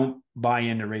 if you don't buy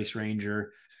into Race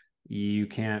Ranger, you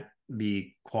can't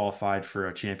be qualified for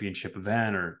a championship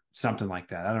event or something like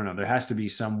that. I don't know. There has to be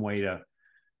some way to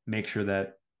make sure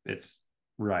that it's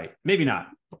right. Maybe not.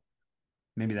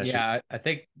 Maybe that's I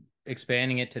think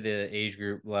expanding it to the age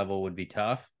group level would be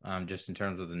tough, just in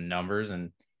terms of the numbers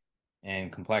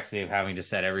and complexity of having to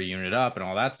set every unit up and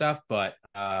all that stuff. But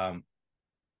I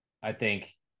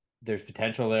think there's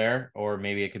potential there, or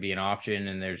maybe it could be an option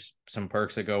and there's some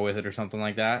perks that go with it or something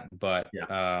like that. But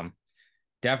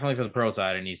definitely for the pro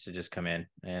side, it needs to just come in,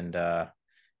 and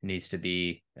needs to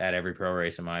be at every pro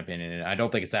race, in my opinion. And I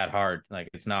don't think it's that hard. Like,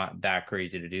 it's not that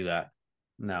crazy to do that.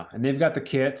 No. And they've got the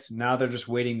kits. Now they're just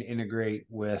waiting to integrate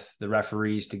with the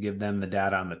referees to give them the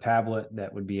data on the tablet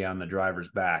that would be on the driver's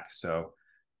back. So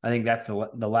I think that's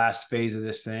the last phase of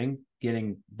this thing,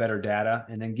 getting better data,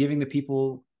 and then giving the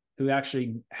people who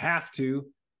actually have to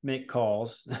make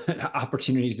calls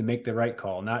opportunities to make the right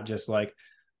call, not just like,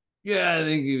 I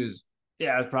think it's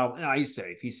probably, no, he's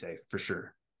safe for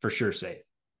sure safe.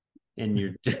 And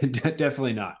you're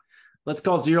definitely not. Let's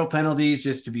call 0 penalties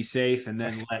just to be safe, and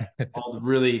then let all the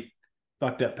really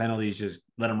fucked up penalties, just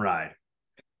let them ride.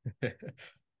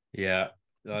 Yeah,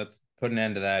 let's put an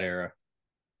end to that era.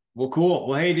 Well, cool.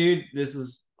 Well, hey, dude, this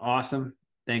is awesome.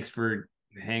 Thanks for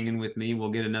hanging with me. We'll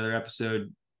get another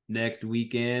episode next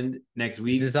week. Is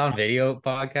this on video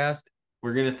podcast?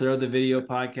 We're going to throw the video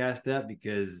podcast up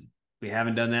because we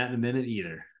haven't done that in a minute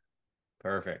either.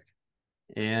 Perfect.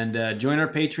 And join our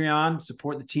Patreon,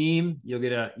 support the team. You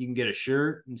can get a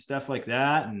shirt and stuff like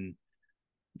that. And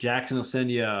Jackson will send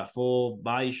you a full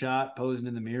body shot posing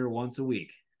in the mirror once a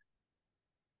week.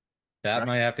 That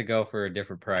might have to go for a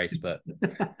different price, but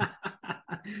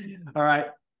all right.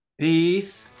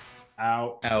 Peace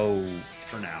out. Oh,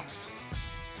 for now.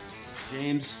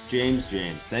 James,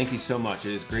 thank you so much.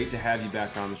 It is great to have you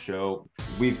back on the show.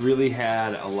 We've really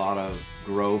had a lot of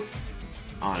growth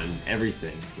on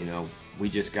everything. We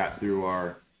just got through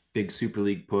our big Super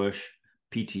League push.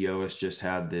 PTO has just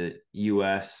had the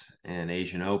US and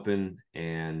Asian Open,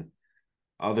 and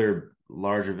other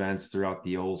large events throughout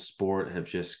the old sport have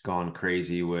just gone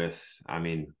crazy with,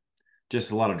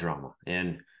 just a lot of drama.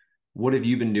 And what have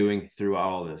you been doing through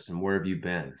all of this, and where have you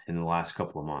been in the last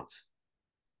couple of months?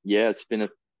 Yeah, it's been a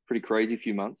pretty crazy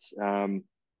few months.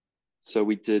 So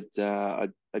we did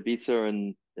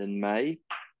Ibiza in May,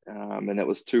 and that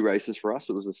was 2 races for us.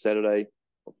 It was the Saturday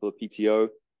for the PTO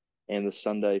and the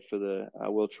Sunday for the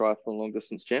World Triathlon Long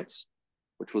Distance Champs,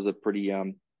 which was a pretty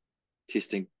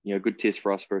testing, good test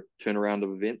for us for a turnaround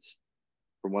of events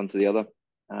from one to the other.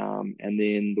 And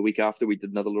then the week after, we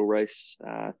did another little race,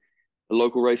 a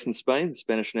local race in Spain, the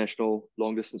Spanish National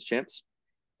Long Distance Champs.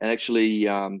 And actually,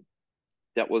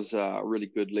 that was a really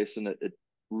good lesson. It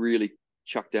really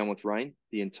chucked down with rain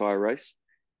the entire race.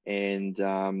 And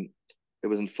it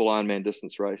was in full Ironman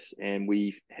distance race. And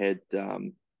we had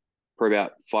probably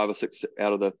about 5 or 6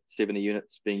 out of the 70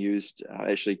 units being used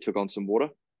actually took on some water,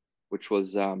 which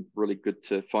was really good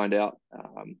to find out.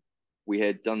 We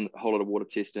had done a whole lot of water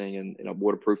testing and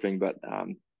waterproofing, but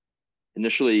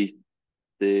initially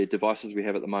the devices we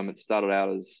have at the moment started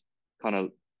out as kind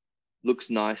of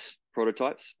looks nice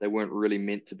prototypes. They weren't really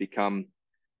meant to become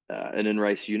an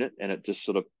in-race unit, and it just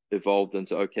sort of evolved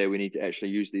into, okay, we need to actually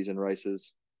use these in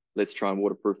races. Let's try and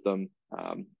waterproof them.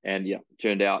 And yeah, it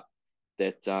turned out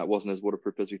that it wasn't as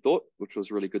waterproof as we thought, which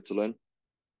was really good to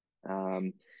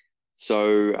learn.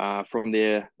 So from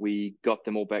there, we got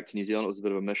them all back to New Zealand. It was a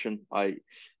bit of a mission.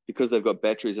 Because they've got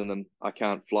batteries in them, I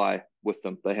can't fly with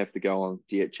them. They have to go on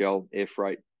DHL air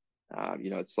freight.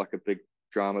 It's like a big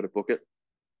drama to book it.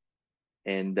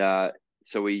 And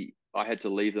so I had to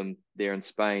leave them there in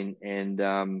Spain. And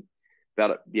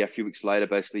a few weeks later,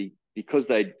 basically,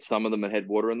 because some of them had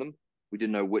water in them, we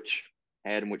didn't know which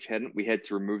had and which hadn't. We had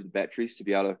to remove the batteries to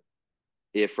be able to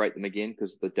air freight them again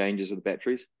because of the dangers of the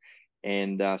batteries.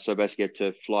 And so basically had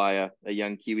to fly a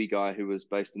young Kiwi guy who was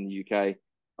based in the UK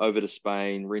over to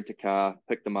Spain, rent a car,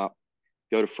 pick them up,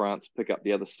 go to France, pick up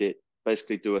the other set,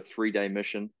 basically do a 3-day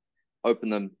mission, open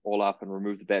them all up and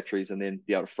remove the batteries, and then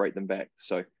be able to freight them back.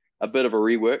 So a bit of a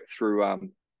rework through,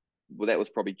 well, that was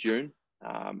probably June.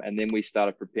 And then we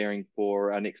started preparing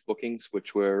for our next bookings,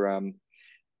 which were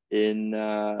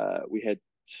we had,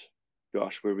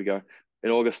 gosh, where did we go? In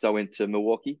August, I went to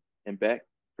Milwaukee and back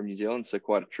from New Zealand, so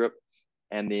quite a trip.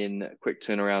 And then a quick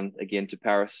turnaround again to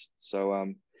Paris. So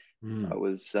I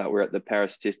was we're at the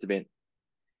Paris test event.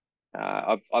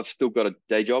 I've still got a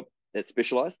day job at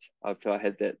Specialized. I've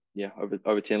had that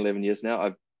over 10, 11 years now.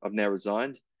 I've now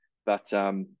resigned, but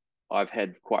I've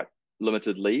had quite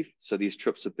limited leave. So these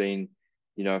trips have been,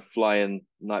 fly in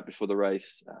night before the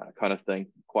race, kind of thing,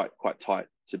 quite tight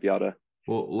to be able to.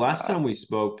 Well, last time we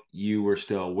spoke, you were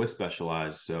still with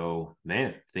Specialized, so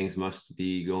man, things must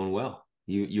be going well.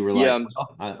 You were like,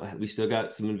 we still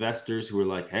got some investors who were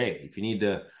like, hey, if you need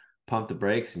to pump the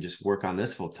brakes and just work on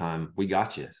this full time, we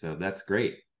got you. So that's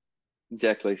great.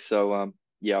 Exactly. So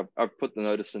I've put the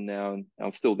notice in now, and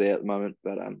I'm still there at the moment,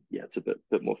 but it's a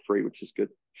bit more free, which is good.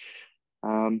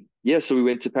 So we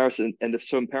went to Paris, and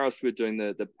so in Paris we're doing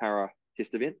the para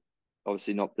test event.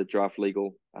 Obviously not the draft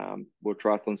legal World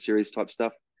Triathlon Series type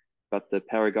stuff, but the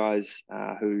para guys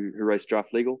who race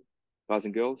draft legal, guys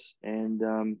and girls. And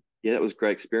that was a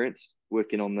great experience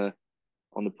working on the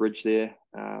bridge there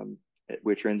at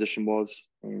where transition was.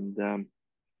 And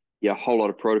a whole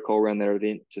lot of protocol around that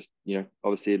event. Just,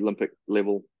 obviously Olympic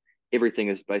level, everything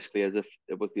is basically as if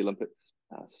it was the Olympics.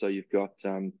 So you've got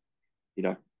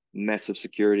massive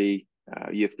security.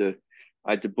 I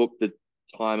had to book the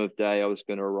time of day I was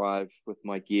going to arrive with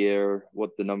my gear,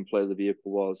 what the number plate of the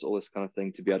vehicle was, all this kind of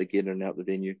thing to be able to get in and out the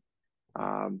venue.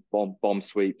 Bomb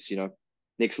sweeps,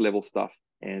 next level stuff.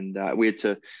 And we had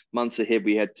to, months ahead,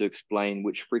 we had to explain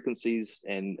which frequencies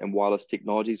and wireless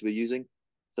technologies we're using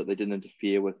so that they didn't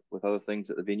interfere with other things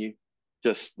at the venue.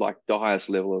 Just like the highest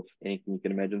level of anything you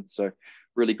can imagine. So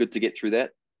really good to get through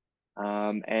that.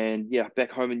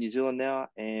 Back home in New Zealand now.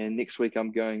 And next week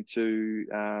I'm going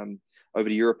to over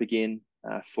to Europe again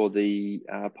for the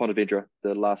Pontevedra,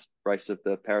 the last race of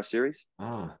the Paris series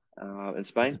in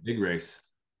Spain. It's a big race.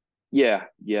 Yeah,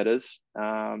 it is.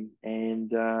 Then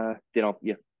I'll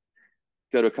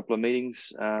go to a couple of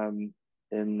meetings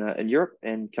in Europe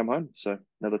and come home. So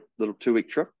another little 2-week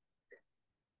trip.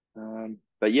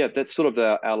 That's sort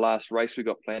of our last race we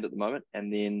got planned at the moment.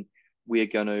 And then we are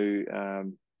going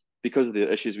to, because of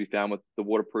the issues we found with the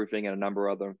waterproofing and a number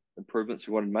of other improvements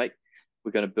we wanted to make,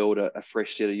 we're going to build a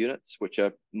fresh set of units, which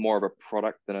are more of a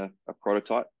product than a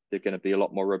prototype. They're going to be a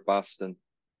lot more robust and,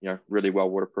 really well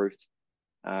waterproofed,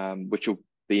 which will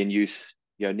be in use,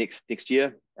 next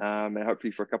year, and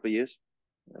hopefully for a couple of years.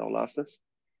 It'll last us.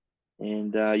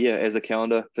 And as the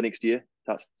calendar for next year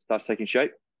starts taking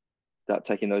shape, start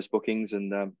taking those bookings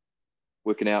and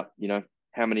working out,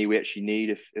 how many we actually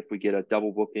need if we get a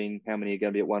double booking, how many are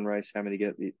going to be at one race, how many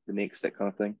get the next, that kind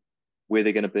of thing, where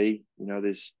they're going to be.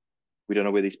 We don't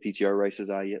know where these PTO races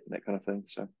are yet, and that kind of thing.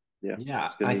 So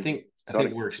I think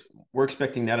we're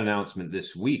expecting that announcement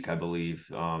this week. I believe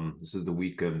this is the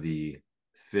week of the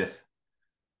 5th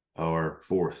or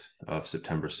 4th of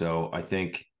September. So I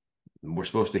think we're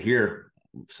supposed to hear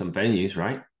some venues,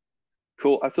 right?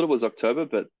 Cool. I thought it was October,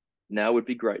 but now would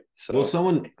be great. So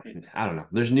well, I don't know.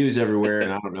 There's news everywhere,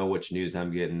 and I don't know which news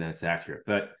I'm getting that's accurate.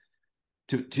 But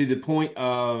to the point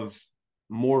of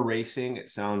more racing, it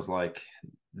sounds like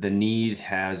the need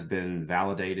has been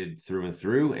validated through and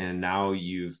through, and now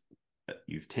you've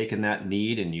taken that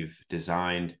need and you've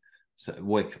designed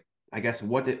what's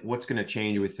going to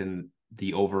change within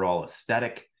the overall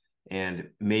aesthetic, and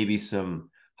maybe some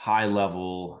high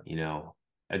level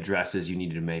addresses you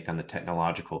needed to make on the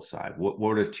technological side.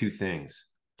 What are 2 things?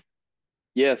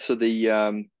 So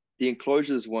the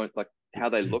enclosures won't, like how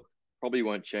they look, probably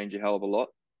won't change a hell of a lot.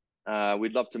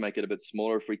 We'd love to make it a bit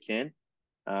smaller if we can.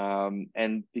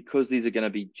 And because these are going to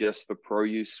be just for pro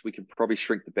use, we can probably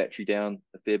shrink the battery down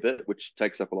a fair bit, which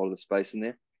takes up a lot of the space in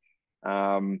there.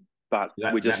 But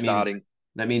we're just starting.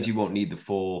 That means you won't need the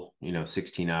full,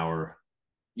 16-hour.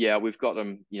 Yeah, we've got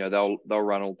them. They'll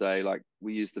run all day. Like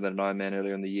we used them at an Ironman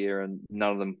earlier in the year, and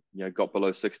none of them, got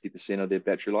below 60% of their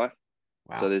battery life.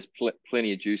 Wow. So there's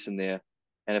plenty of juice in there.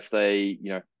 And if they,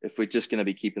 if we're just going to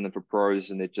be keeping them for pros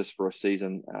and they're just for a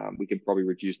season, we can probably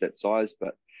reduce that size.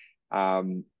 But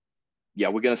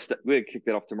we're going to kick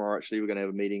that off tomorrow. Actually, we're going to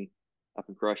have a meeting up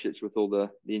in Christchurch with all the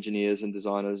engineers and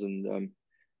designers and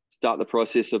start the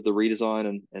process of the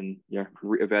redesign and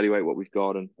evaluate what we've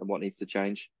got and what needs to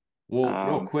change. Well,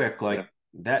 real quick,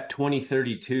 that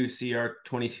 2032 CR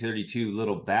 2032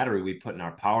 little battery we put in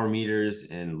our power meters,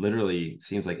 and literally it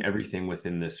seems like everything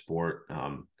within this sport.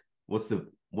 How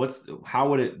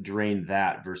would it drain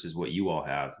that versus what you all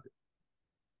have?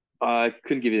 I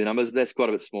couldn't give you the numbers, but that's quite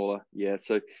a bit smaller. Yeah.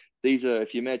 So these are,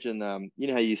 if you imagine, you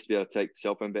know how you used to be able to take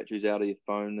cell phone batteries out of your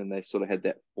phone and they sort of had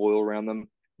that foil around them.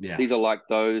 Yeah. These are like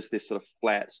those. They're sort of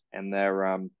flat and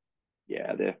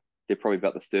yeah, they're probably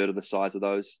about the third of the size of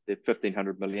those. They're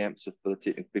 1500 milliamps for the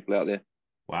technical people out there.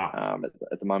 Wow.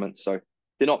 At the moment. So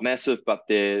they're not massive, but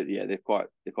they're quite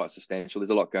substantial. There's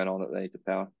a lot going on that they need to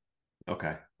power.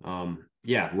 Okay.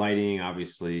 Yeah, lighting,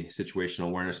 obviously, situational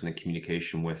awareness, and the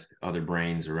communication with other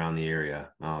brains around the area.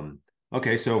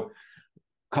 Okay, so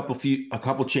a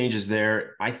couple changes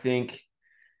there. I think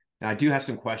I do have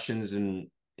some questions in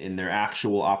their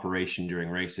actual operation during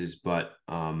races, but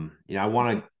I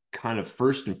want to kind of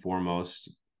first and foremost,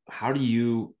 how do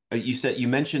you you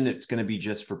mentioned it's going to be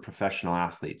just for professional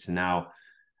athletes, and now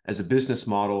as a business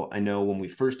model, I know when we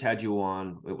first had you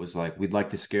on, it was like, we'd like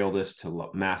to scale this to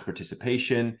mass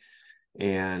participation.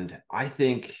 And I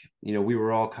think, we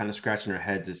were all kind of scratching our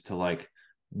heads as to like,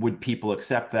 would people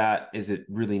accept that? Is it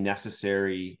really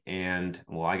necessary? And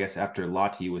well, I guess after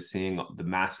Lottie was seeing the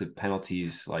massive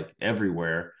penalties like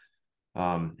everywhere,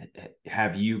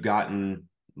 have you gotten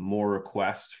more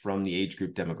requests from the age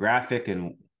group demographic?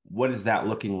 And what is that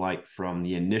looking like from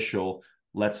the initial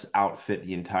let's outfit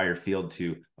the entire field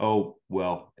to, oh,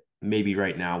 well, maybe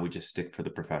right now we just stick for the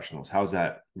professionals? How's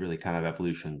that really kind of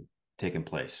evolution taking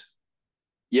place?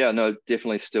 Yeah, no,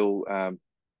 definitely still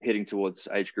heading towards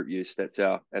age group use. That's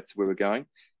where we're going.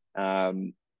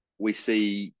 We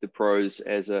see the pros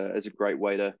as a great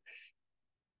way to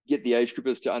get the age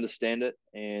groupers to understand it,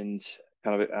 and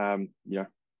kind of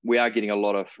we are getting a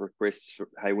lot of requests for,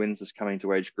 hey, when's this coming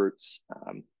to age groups?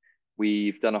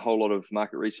 We've done a whole lot of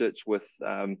market research with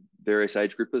various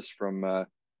age groupers from all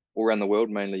around the world,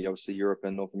 mainly obviously Europe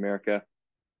and North America,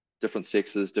 different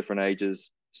sexes, different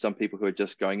ages. Some people who are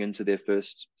just going into their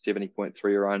first 70.3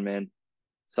 or Ironman,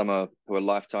 some who are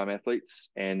lifetime athletes,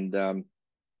 and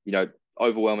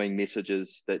overwhelming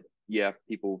messages that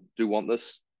people do want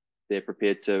this. They're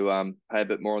prepared to pay a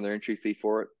bit more on their entry fee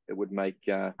for it. It would make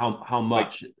how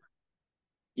much?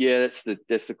 That's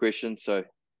the question. So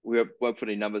we won't put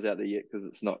any numbers out there yet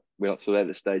because we're not sort of at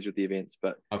the stage with the events,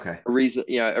 but okay, a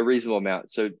reasonable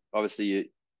amount. So obviously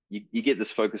you get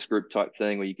this focus group type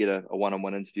thing where you get a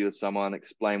one-on-one interview with someone,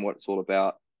 explain what it's all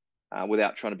about,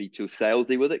 without trying to be too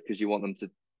salesy with it, because you want them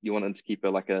to keep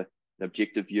an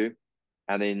objective view,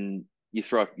 and then you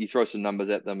throw some numbers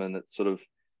at them, and it's sort of,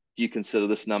 do you consider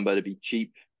this number to be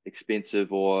cheap,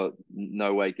 expensive, or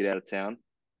no way, get out of town?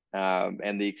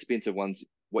 And the expensive ones,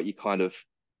 where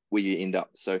you end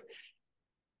up. So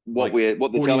what they're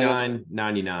telling us,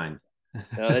 $49.99.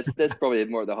 that's probably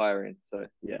more at the higher end. So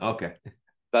yeah. Okay.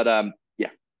 But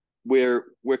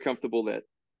we're comfortable that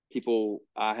people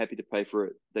are happy to pay for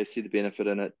it. They see the benefit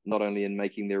in it, not only in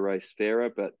making their race fairer,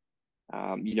 but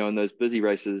in those busy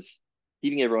races,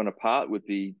 keeping everyone apart would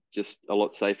be just a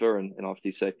lot safer. And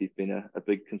obviously safety has been a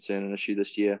big concern and issue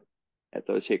this year at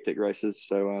those hectic races.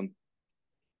 So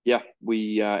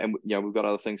we've got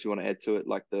other things we want to add to it,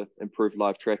 like the improved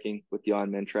live tracking with the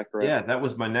Ironman tracker app. Yeah, that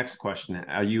was my next question.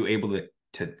 Are you able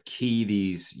to key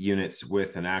these units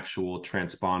with an actual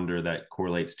transponder that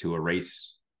correlates to a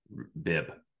race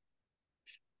bib?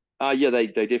 They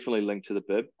definitely link to the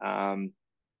bib.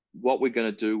 What we're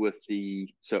going to do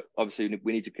so obviously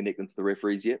we need to connect them to the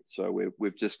referees yet. So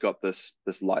we've just got this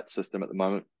light system at the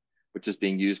moment, which is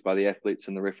being used by the athletes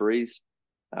and the referees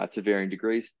to varying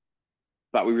degrees.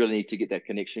 But we really need to get that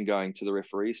connection going to the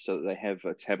referees so that they have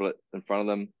a tablet in front of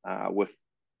them with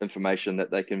information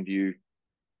that they can view,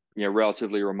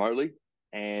 relatively remotely.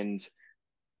 And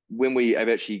when we have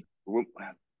the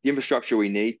infrastructure we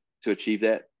need to achieve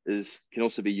that can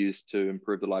also be used to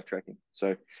improve the live tracking.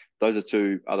 So those are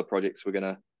two other projects we're going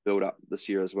to build up this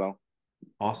year as well.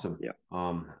 Awesome. Yeah.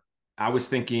 I was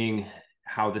thinking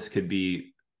how this could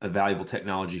be a valuable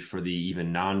technology for the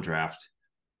even non-draft,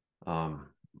 for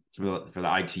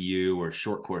the ITU or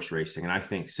short course racing. And I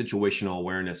think situational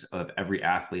awareness of every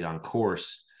athlete on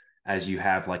course, as you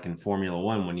have like in Formula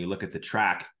One, when you look at the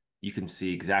track, you can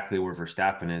see exactly where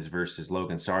Verstappen is versus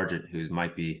Logan Sargent, who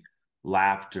might be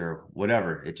lapped or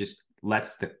whatever. It just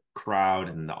lets the crowd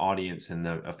and the audience and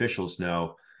the officials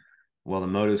know, well, the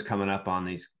moto's coming up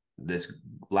on this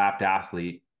lapped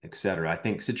athlete, etc. I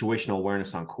think situational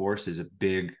awareness on course is a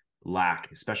big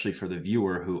lack, especially for the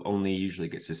viewer who only usually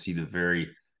gets to see the very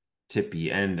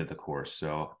tippy end of the course.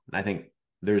 So I think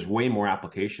there's way more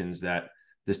applications that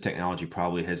this technology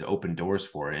probably has opened doors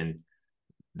for. And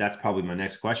that's probably my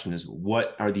next question is,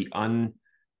 what are the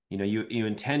you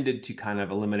intended to kind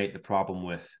of eliminate the problem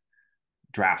with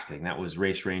drafting. That was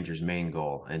Race Ranger's main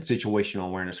goal, and situational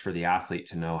awareness for the athlete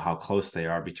to know how close they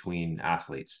are between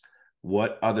athletes.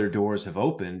 What other doors have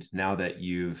opened now that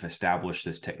you've established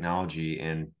this technology?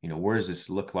 And, where does this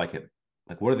look like it?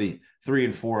 Like, what are the 3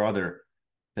 and 4 other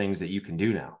things that you can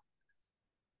do now?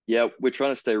 Yeah, we're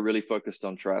trying to stay really focused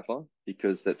on triathlon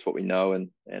because that's what we know, and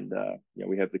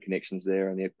we have the connections there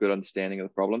and the good understanding of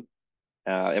the problem.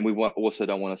 And we also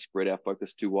don't want to spread our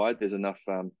focus too wide. There's enough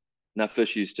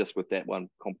issues just with that one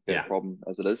complicated problem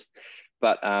as it is.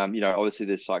 But obviously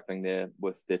there's cycling there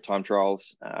with their time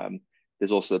trials.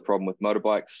 There's also the problem with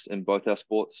motorbikes in both our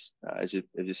sports, as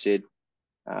you said.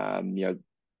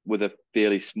 With a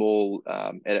fairly small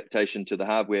adaptation to the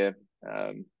hardware,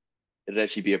 it'd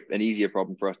actually be an easier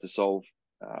problem for us to solve,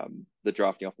 the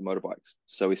drafting off the motorbikes.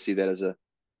 So we see that as a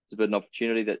bit of an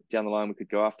opportunity that down the line we could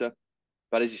go after.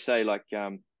 But as you say, like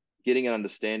getting an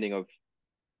understanding of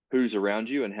who's around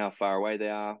you and how far away they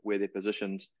are, where they're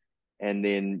positioned, and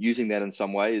then using that in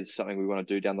some way is something we want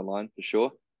to do down the line for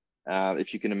sure.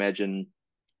 If you can imagine,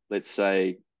 let's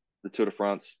say the Tour de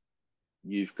France,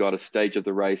 you've got a stage of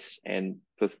the race, and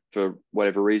for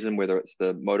whatever reason, whether it's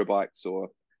the motorbikes or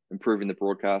improving the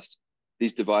broadcast,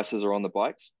 these devices are on the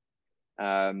bikes,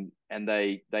 and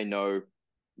they know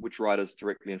which rider's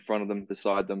directly in front of them,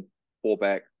 beside them, 4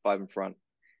 back, 5 in front,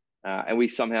 and we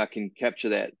somehow can capture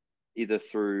that either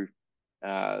through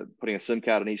putting a SIM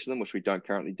card in each of them, which we don't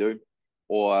currently do,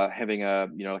 or having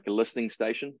like a listening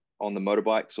station on the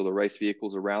motorbikes or the race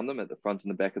vehicles around them at the front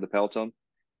and the back of the peloton,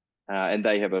 and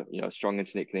they have a strong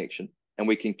internet connection, and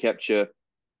we can capture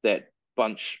that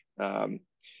bunch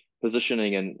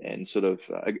positioning and sort of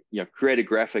create a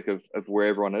graphic of where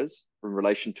everyone is in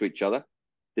relation to each other.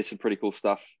 There's some pretty cool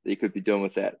stuff that you could be doing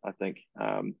with that, I think.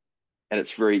 And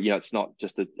it's very, it's not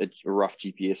just a rough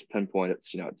GPS pinpoint.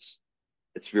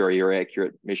 It's very, very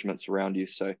accurate measurements around you.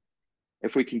 So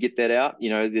if we can get that out,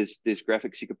 there's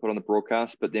graphics you could put on the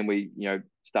broadcast, but then we,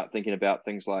 start thinking about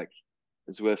things like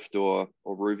Zwift or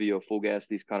Ruby or Full Gas,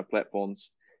 these kind of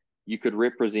platforms. You could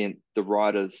represent the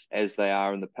riders as they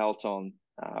are in the peloton,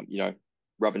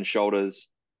 rubbing shoulders,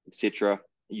 etc.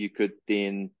 You could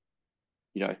then,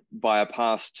 buy a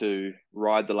pass to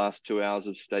ride the last 2 hours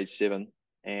of stage 7,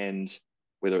 and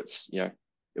whether it's,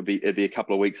 it'd be a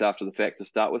couple of weeks after the fact to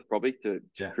start with, probably to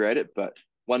create it. But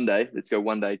one day, let's go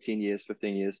one day, 10 years,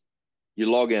 15 years, you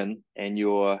log in and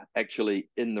you're actually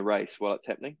in the race while it's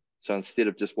happening. So instead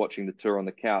of just watching the tour on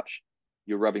the couch,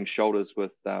 you're rubbing shoulders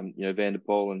with, Van der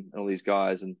Poel and all these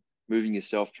guys, and moving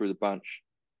yourself through the bunch,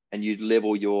 and you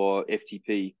level your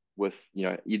FTP with,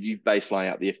 you baseline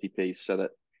out the FTP so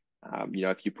that,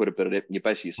 if you put a bit of it, you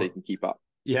basically so you can keep up.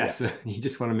 Yeah, so you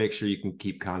just want to make sure you can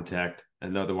keep contact,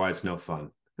 and otherwise no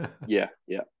fun. Yeah.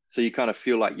 So you kind of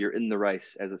feel like you're in the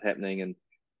race as it's happening, and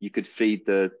you could feed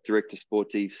the director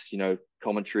sportifs,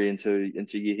 commentary into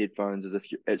your headphones as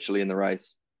if you're actually in the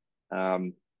race.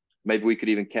 Maybe we could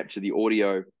even capture the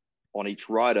audio on each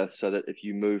rider, so that if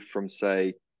you move from,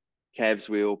 say, Cav's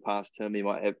wheel past him,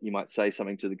 you might say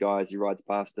something to the guy as he rides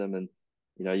past him, and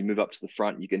you move up to the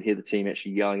front, you can hear the team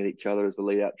actually yelling at each other as the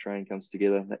lead out train comes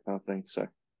together, that kind of thing. So,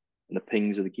 and the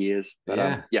pings of the gears.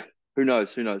 But who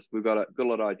knows? We've got a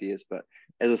lot of ideas, but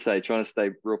as I say, trying to stay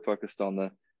real focused on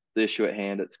the issue at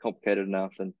hand. It's complicated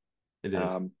enough, and it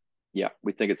is.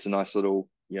 We think it's a nice little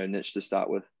niche to start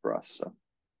with for us. So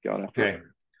going after it.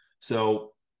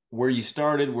 So where you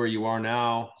started, where you are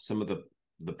now, some of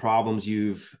the problems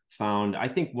you've found. I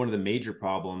think one of the major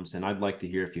problems, and I'd like to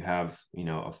hear if you have,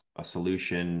 a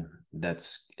solution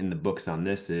that's in the books on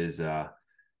this, is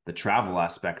the travel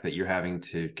aspect, that you're having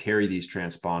to carry these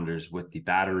transponders with the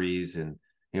batteries. And,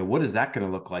 what is that going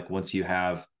to look like once you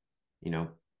have,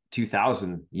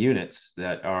 2,000 units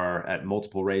that are at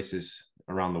multiple races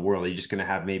around the world? Are you just going to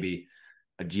have maybe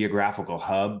a geographical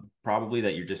hub probably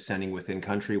that you're just sending within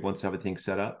country once everything's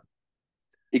set up?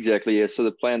 Exactly. Yeah. So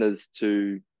the plan is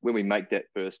to, when we make that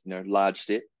first, large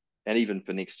set, and even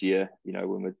for next year,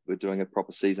 when we're doing a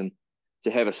proper season,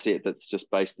 to have a set that's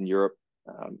just based in Europe,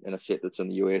 and a set that's in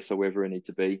the US or wherever it need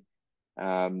to be.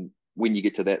 When you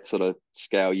get to that sort of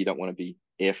scale, you don't want to be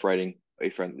air freighting.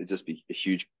 It'd just be a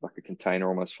huge, like a container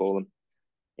almost for them.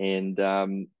 And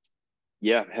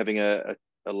having a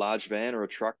large van or a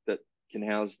truck that can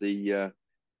house the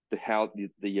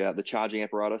charging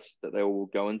apparatus that they all will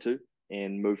go into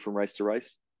and move from race to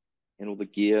race, and all the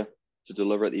gear to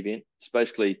deliver at the event. It's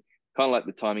basically kind of like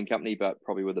the timing company, but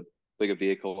probably with a bigger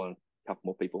vehicle and a couple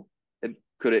more people. It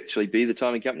could actually be the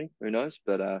timing company, who knows?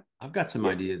 But I've got some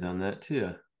ideas on that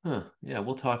too. Huh. Yeah,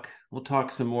 we'll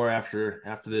talk some more after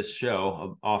this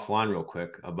show offline real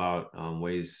quick about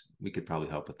ways we could probably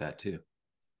help with that too.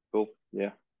 Cool.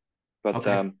 Yeah. But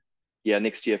Okay. yeah,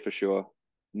 next year for sure.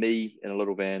 Me in a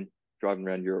little van driving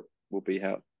around Europe will be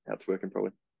how it's working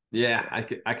probably. Yeah,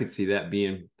 I could see that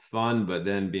being fun, but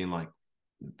then being like,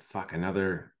 fuck,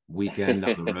 another weekend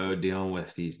on the road dealing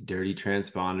with these dirty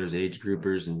transponders, age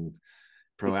groupers, and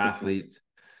pro athletes.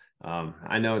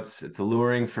 I know it's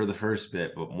alluring for the first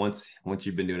bit, but once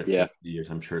you've been doing it for Yeah. a few years,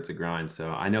 I'm sure it's a grind. So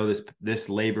I know this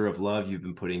labor of love you've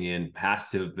been putting in has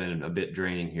to have been a bit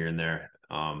draining here and there.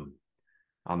 Oh On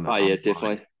yeah, the mind.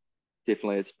 definitely.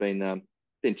 Definitely. It's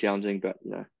been challenging, but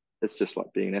it's just like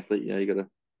being an athlete. You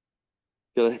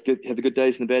gotta have the good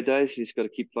days and the bad days. You just gotta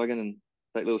keep plugging and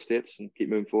take little steps and keep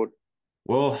moving forward.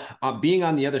 Well, being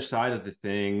on the other side of the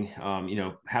thing,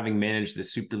 having managed the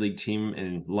Super League team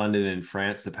in London and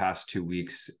France the past 2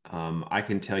 weeks, I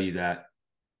can tell you that,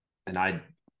 and I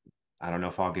don't know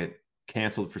if I'll get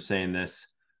canceled for saying this,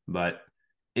 but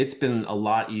it's been a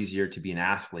lot easier to be an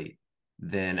athlete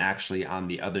than actually on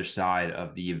the other side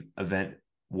of the event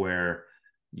where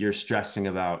you're stressing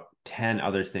about 10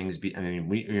 other things. I mean,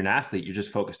 when you're an athlete, you're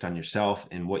just focused on yourself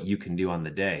and what you can do on the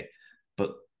day.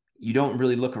 But you don't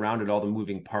really look around at all the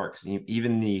moving parts,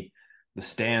 even the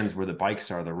stands where the bikes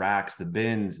are, the racks, the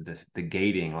bins, the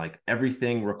gating, like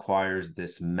everything requires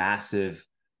this massive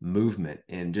movement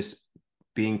and just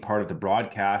being part of the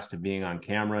broadcast and being on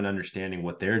camera and understanding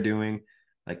what they're doing.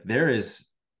 Like there is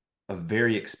a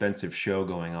very expensive show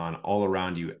going on all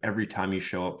around you every time you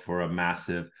show up for a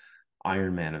massive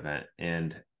Ironman event.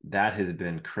 And that has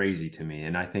been crazy to me.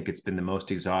 And I think it's been the most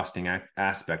exhausting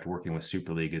aspect working with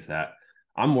Super League is that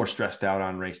I'm more stressed out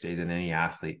on race day than any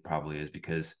athlete probably is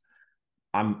because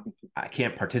I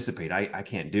can't participate. I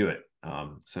can't do it.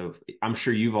 So I'm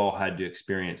sure you've all had to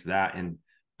experience that and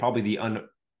probably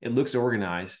it looks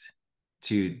organized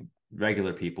to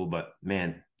regular people, but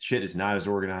man, shit is not as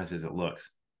organized as it looks.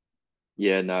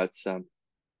 Yeah, no, it's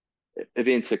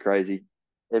events are crazy.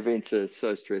 Events are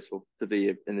so stressful. To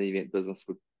be in the event business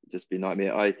would just be a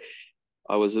nightmare.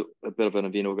 I was a bit of an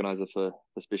event organizer for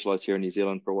Specialized here in New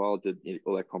Zealand for a while. Did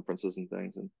all our conferences and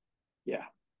things, and yeah,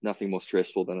 nothing more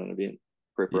stressful than an event Yeah.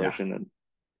 preparation. And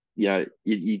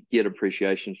you get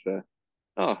appreciation for,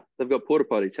 oh, they've got porta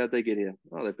potties. How'd they get here?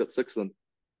 Oh, they've got six of them.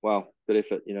 Wow, good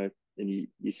effort. And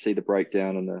you see the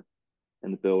breakdown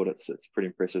and the build. It's pretty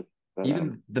impressive. But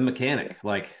Even the mechanic, yeah,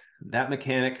 like that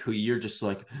mechanic who you're just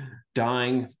like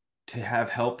dying to have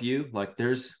help you, like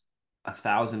there's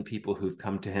 1,000 people who've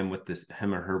come to him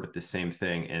or her with the same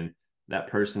thing. And that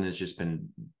person has just been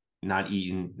not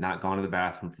eaten, not gone to the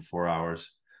bathroom for 4 hours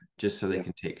just so they yeah,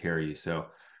 can take care of you. So,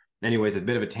 anyways, a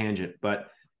bit of a tangent, but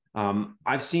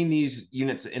I've seen these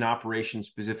units in operation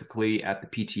specifically at the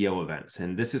PTO events.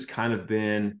 And this has kind of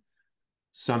been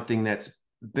something that's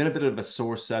been a bit of a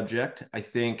sore subject. I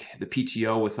think the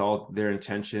PTO, with all their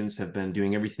intentions, have been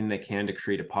doing everything they can to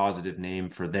create a positive name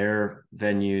for their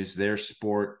venues, their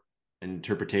sport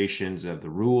interpretations of the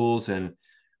rules. And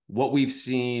what we've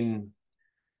seen,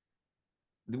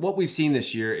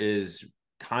 this year is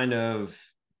kind of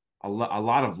a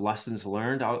lot of lessons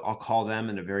learned. I'll call them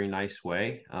in a very nice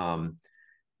way.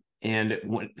 And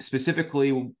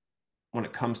specifically when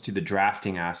it comes to the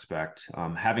drafting aspect,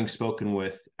 having spoken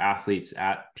with athletes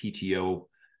at PTO,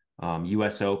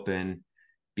 US Open,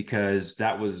 because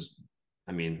that was,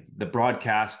 I mean, the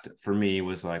broadcast for me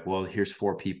was like, well, here's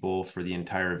 4 people for the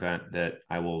entire event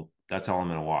that's all I'm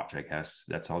going to watch. I guess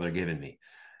that's all they're giving me.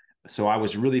 So I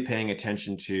was really paying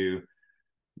attention to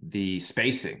the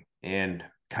spacing and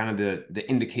kind of the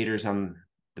indicators on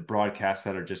the broadcast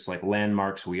that are just like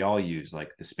landmarks we all use,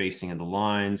 like the spacing of the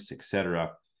lines,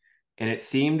 etc. And it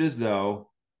seemed as though,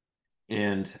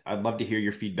 and I'd love to hear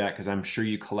your feedback because I'm sure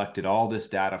you collected all this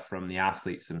data from the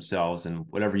athletes themselves, and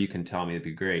whatever you can tell me, it'd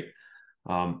be great.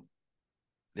 Um,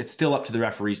 it's still up to the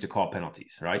referees to call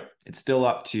penalties, right? It's still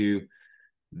up to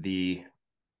the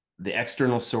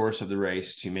external source of the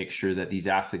race to make sure that these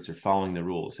athletes are following the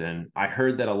rules. And I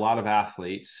heard that a lot of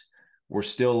athletes were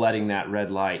still letting that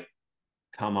red light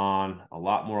come on a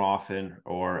lot more often,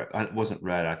 or it wasn't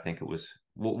red. I think it was,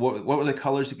 what were the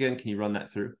colors again? Can you run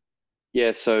that through?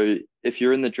 yeah. So if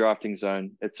you're in the drafting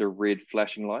zone, it's a red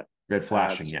flashing light. Red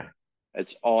flashing. It's Yeah.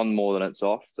 it's on more than it's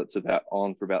off. So it's about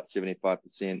on for about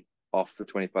 75%, off for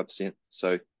 25%.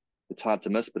 So it's hard to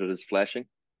miss, but it is flashing.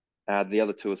 The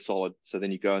other two are solid. So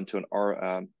then you go into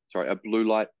a blue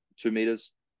light 2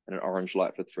 meters and an orange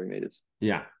light for 3 meters.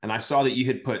 Yeah. And I saw that you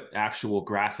had put actual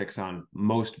graphics on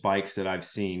most bikes that I've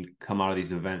seen come out of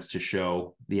these events to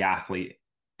show the athlete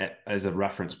as a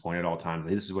reference point at all times.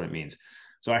 This is what it means.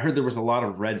 So I heard there was a lot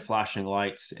of red flashing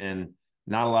lights and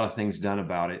not a lot of things done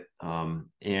about it.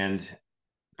 And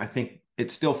I think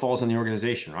it still falls on the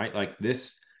organization, right? Like,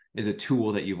 this is a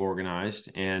tool that you've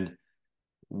organized, and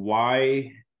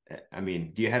why, I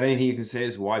mean, do you have anything you can say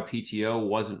as why PTO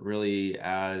wasn't really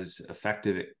as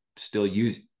effective at still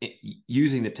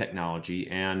using the technology?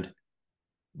 And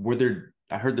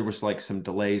I heard there was like some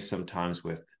delays sometimes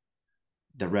with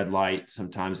the red light.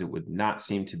 Sometimes it would not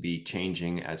seem to be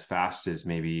changing as fast as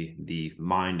maybe the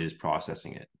mind is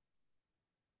processing it.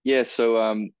 Yeah, so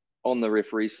on the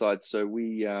referee side, so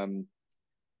we're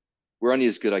only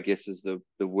as good, I guess, as the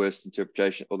worst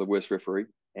interpretation or the worst referee.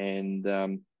 And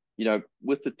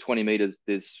with the 20 meters,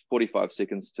 there's 45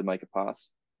 seconds to make a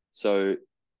pass. So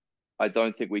I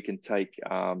don't think we can take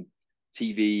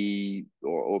TV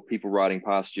or people riding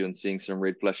past you and seeing some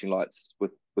red flashing lights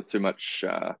with too much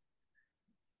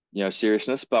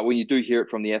seriousness. But when you do hear it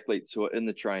from the athletes who are in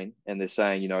the train and they're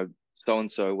saying, so and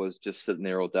so was just sitting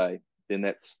there all day, then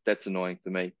that's annoying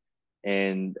to me,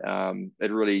 and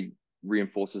it really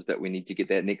reinforces that we need to get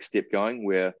that next step going,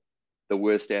 where the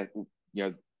worst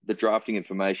the drafting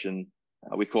information,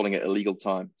 we're calling it illegal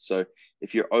time. So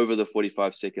if you're over the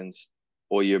 45 seconds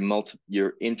or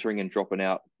you're entering and dropping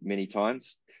out many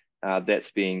times,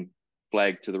 that's being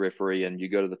flagged to the referee and you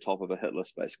go to the top of a hit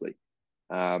list basically.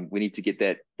 We need to get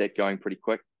that going pretty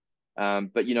quick.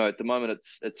 But at the moment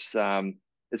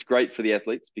it's great for the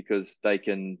athletes because they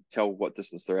can tell what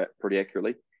distance they're at pretty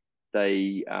accurately.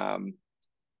 They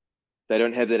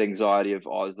don't have that anxiety of,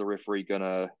 is the referee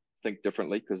gonna think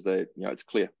differently, because it's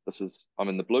clear, I'm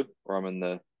in the blue or I'm in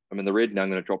the red, and I'm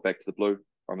going to drop back to the blue,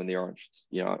 or I'm in the orange.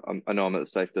 I know I'm at a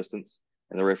safe distance,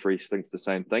 and the referee thinks the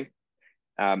same thing.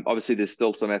 Obviously there's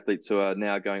still some athletes who are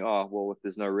now going, well, if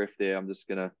there's no ref there, I'm just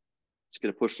gonna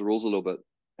push the rules a little bit,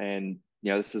 and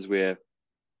this is where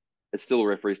it's still a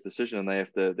referee's decision and they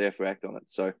have to act on it.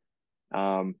 So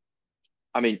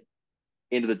I mean,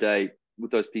 end of the day,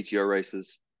 with those PTO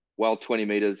races, while 20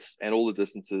 meters and all the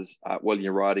distances while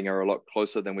you're riding are a lot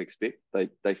closer than we expect,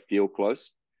 they feel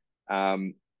close.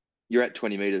 You're at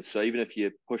 20 meters, so even if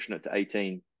you're pushing it to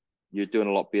 18, you're doing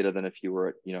a lot better than if you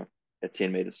were at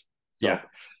 10 meters. So Yeah.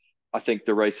 I think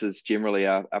the races generally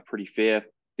are pretty fair.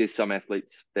 There's some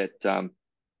athletes that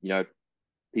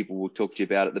people will talk to you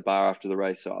about at the bar after the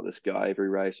race. This guy every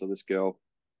race, or this girl,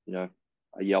 I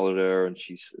yell at her and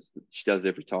she does it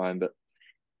every time. But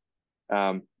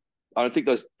I don't think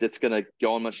that's going to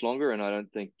go on much longer, and I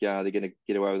don't think they're going to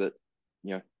get away with it,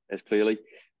 as clearly.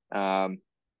 The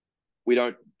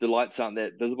lights aren't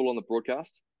that visible on the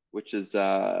broadcast, which is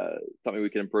something we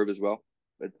can improve as well.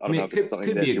 But I don't know if it's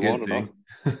something that you want or not.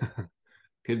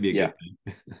 Could be a good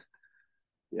thing.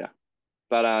 Yeah.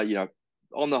 But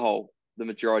on the whole, the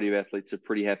majority of athletes are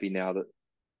pretty happy now that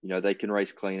they can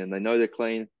race clean, and they know they're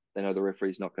clean. They know the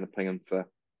referee's not going to ping them for.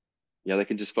 They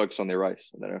can just focus on their race,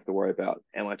 and they don't have to worry about,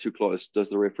 am I too close? Does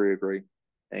the referee agree?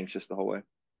 Anxious the whole way.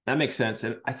 That makes sense.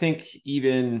 And I think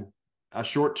even a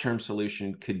short-term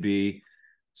solution could be,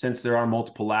 since there are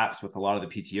multiple laps with a lot of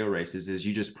the PTO races, is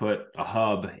you just put a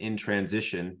hub in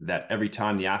transition that every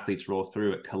time the athletes roll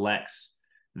through, it collects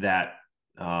that,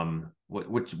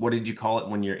 what did you call it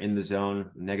when you're in the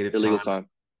zone? Negative illegal time.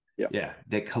 Yeah.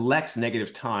 That collects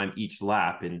negative time each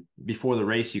lap. And before the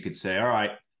race, you could say, all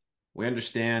right, we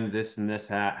understand this and this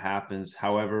happens.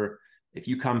 However, if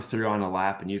you come through on a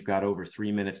lap and you've got over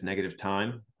 3 minutes negative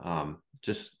time,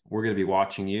 we're going to be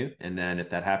watching you. And then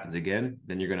if that happens again,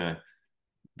 then you're going to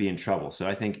be in trouble. So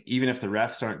I think even if the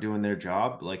refs aren't doing their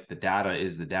job, like, the data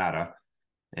is the data.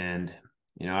 And,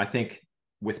 I think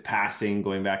with passing,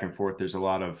 going back and forth, there's a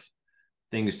lot of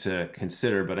things to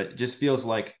consider, but it just feels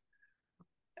like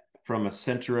from a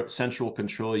central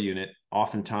control unit,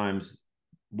 oftentimes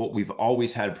what we've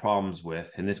always had problems with,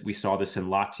 and we saw this in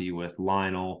Lahti with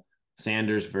Lionel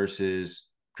Sanders versus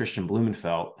Christian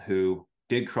Blumenfeld, who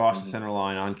did cross the center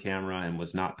line on camera and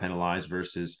was not penalized,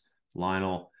 versus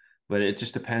Lionel. But it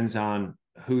just depends on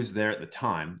who's there at the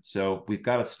time. So we've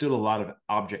got still a lot of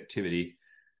objectivity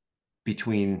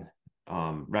between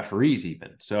referees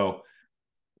even. So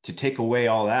to take away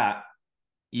all that,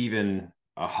 even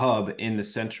a hub in the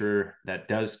center that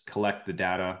does collect the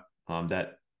data,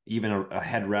 that even a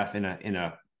head ref in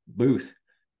a booth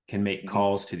can make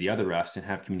calls to the other refs and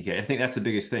have communication. I think that's the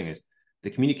biggest thing, is the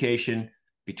communication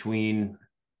between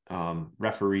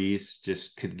referees.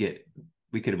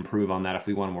 We could improve on that if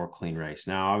we want a more clean race.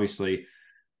 Now, obviously,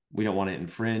 we don't want to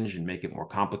infringe and make it more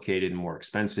complicated and more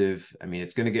expensive. I mean,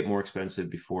 it's going to get more expensive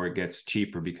before it gets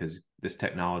cheaper, because this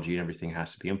technology and everything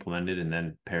has to be implemented and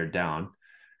then pared down.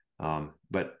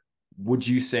 But would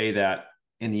you say that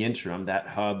in the interim, that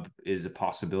hub is a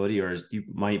possibility, or you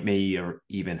may or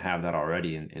even have that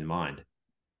already in mind?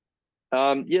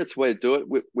 Yeah, it's a way to do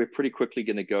it. We're pretty quickly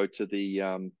going to go to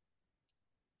the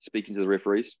speaking to the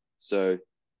referees. So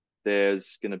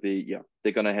there's going to be, yeah,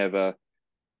 they're going to have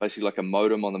basically like a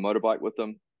modem on the motorbike with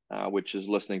them, which is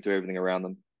listening to everything around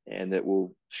them, and that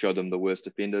will show them the worst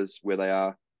offenders, where they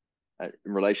are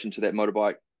in relation to that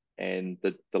motorbike, and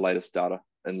the latest data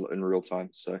in real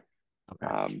time. So,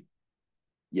 Okay.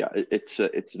 yeah, it's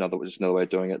just another way of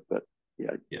doing it. But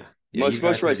yeah, Yeah. You most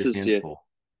guys have your races, hands yeah, full.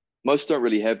 most don't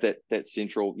really have that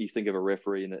central. You think of a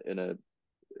referee in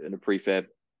a prefab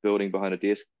building behind a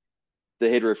desk. The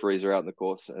head referees are out in the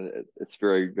course, and it's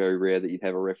very, very rare that you'd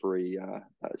have a referee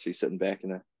actually sitting back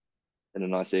in a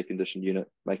nice air conditioned unit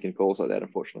making calls like that.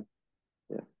 Unfortunately,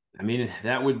 yeah. I mean,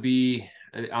 that would be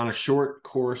on a short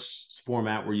course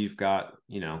format where you've got,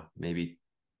 maybe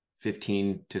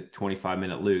 15 to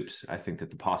 25-minute loops. I think that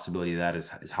the possibility of that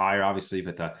is higher, obviously,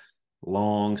 but the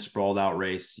long sprawled out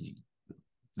race,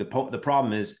 the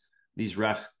problem is these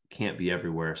refs can't be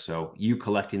everywhere. So you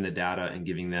collecting the data and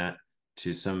giving that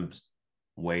to some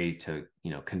way to,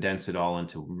 condense it all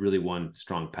into really one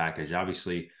strong package.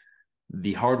 Obviously,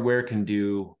 the hardware can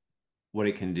do what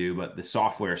it can do, but the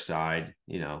software side,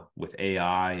 with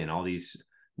AI and all these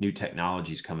new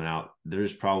technologies coming out,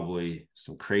 there's probably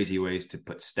some crazy ways to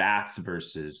put stats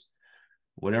versus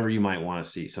whatever you might want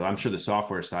to see. So I'm sure the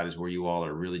software side is where you all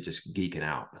are really just geeking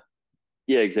out.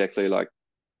 Yeah, exactly. Like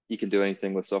you can do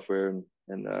anything with software,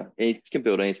 and you can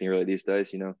build anything really these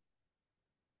days.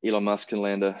 Elon Musk can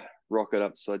land a rocket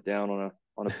upside down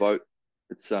on a boat.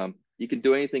 It's you can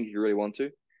do anything if you really want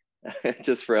to.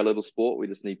 Just for our little sport, we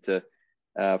just need to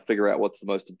figure out what's the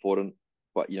most important,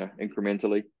 but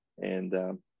incrementally, and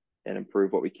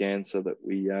improve what we can so that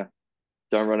we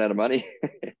don't run out of money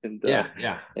and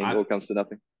Yeah. and all comes to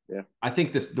nothing. Yeah. I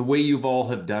think the way you've all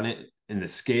have done it and the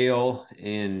scale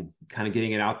and kind of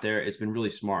getting it out there, it's been really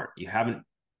smart. You haven't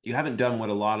done what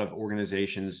a lot of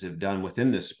organizations have done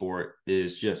within this sport,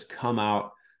 is just come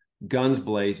out guns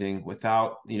blazing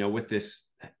without, with this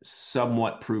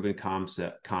somewhat proven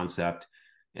concept.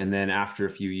 And then after a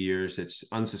few years, it's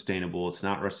unsustainable. It's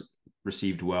not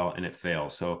received well, and it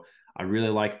fails. So I really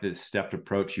like the stepped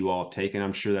approach you all have taken.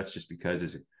 I'm sure that's just because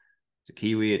it's a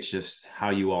Kiwi. It's just how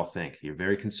you all think. You're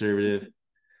very conservative,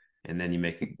 and then you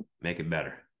make it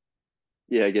better.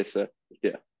 Yeah, I guess so.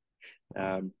 Yeah.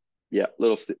 Yeah,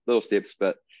 little steps,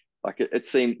 but like it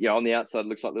seemed, on the outside it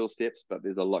looks like little steps, but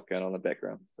there's a lot going on in the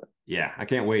background. So Yeah, I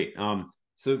can't wait.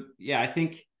 So yeah, I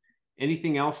think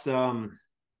anything else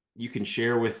you can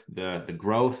share with the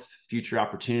growth, future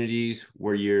opportunities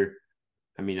where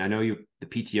I mean, I know the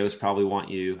PTOs probably want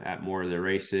you at more of the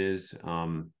races,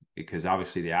 because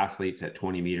obviously the athletes at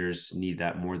 20 meters need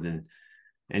that more than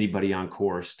anybody on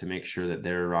course to make sure that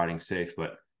they're riding safe.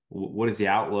 But what is the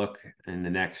outlook in the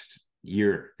next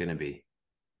year going to be?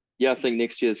 yeah, I think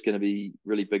next year is going to be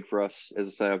really big for us. As I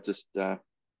say, I've just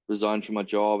resigned from my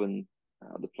job, and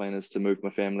the plan is to move my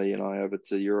family and I over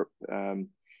to Europe from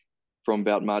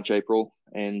about March, April,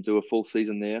 and do a full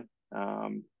season there,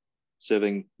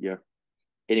 serving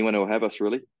anyone who will have us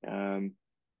really.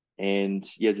 And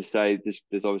yeah, as I say,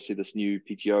 there's obviously this new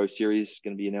PTO series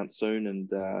going to be announced soon, and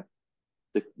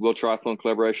the World Triathlon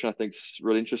collaboration I think is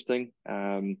really interesting.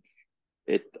 From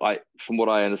what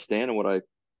I understand and what I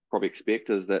probably expect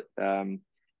is that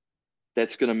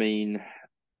that's going to mean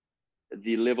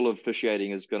the level of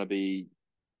officiating is going to be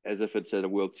as if it's at a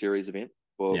World Series event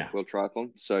for World Triathlon.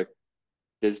 So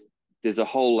there's a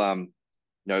whole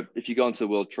if you go onto the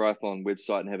World Triathlon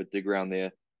website and have a dig around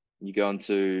there, and you go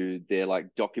into their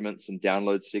like documents and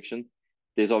downloads section,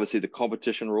 there's obviously the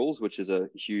competition rules, which is a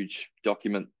huge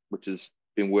document which has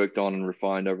been worked on and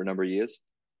refined over a number of years.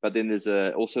 But then there's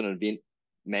also an event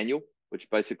manual, which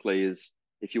basically is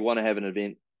if you want to have an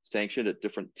event sanctioned at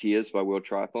different tiers by World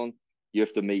Triathlon, you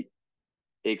have to meet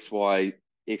X, Y,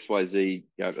 XYZ,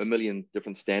 a million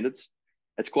different standards.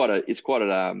 It's quite a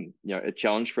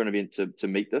challenge for an event to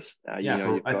meet this.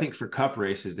 I think for cup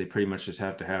races, they pretty much just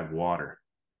have to have water.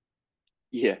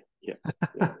 Yeah.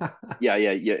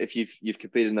 If you've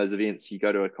competed in those events, you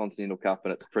go to a Continental Cup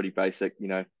and it's pretty basic.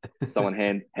 Someone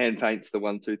hand paints the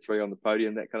 1, 2, 3 on the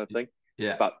podium, that kind of thing.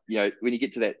 Yeah. But when you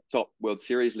get to that top World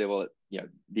Series level, it's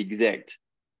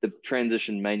the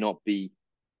transition may not be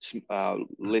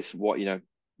less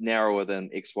narrower than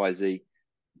XYZ,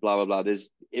 blah blah blah.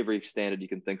 There's every standard you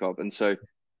can think of, and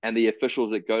the officials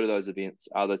that go to those events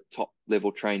are the top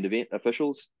level trained event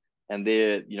officials, and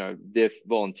they're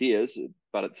volunteers,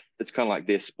 but it's kind of like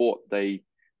their sport. They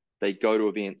they go to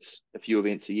events, a few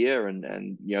events a year,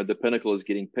 and the pinnacle is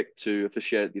getting picked to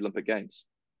officiate at the Olympic Games.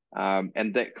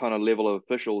 And that kind of level of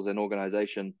officials and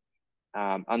organization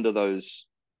under those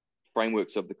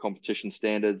frameworks of the competition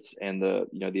standards and the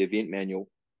event manual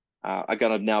are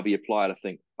going to now be applied,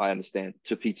 I understand,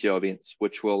 to PTO events,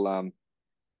 which will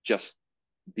just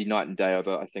be night and day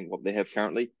over, I think, what they have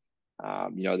currently.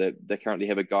 They currently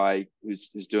have a guy who's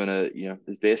doing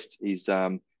his best. He's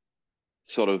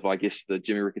sort of, I guess, the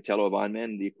Jimmy Riccatello of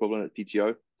Ironman, the equivalent at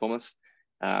PTO, Thomas,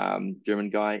 German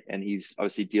guy, and he's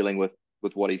obviously dealing with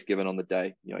what he's given on the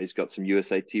day. He's got some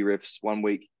USAT refs one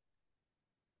week.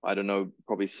 I don't know,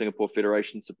 probably Singapore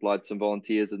Federation supplied some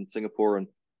volunteers in Singapore, and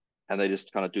they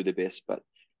just kind of do their best. But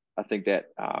I think that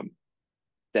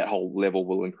that whole level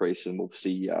will increase, and we'll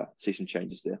see some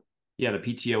changes there. Yeah, the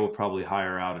PTO will probably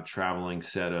hire out a traveling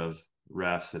set of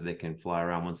refs that they can fly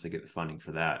around once they get the funding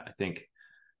for that. I think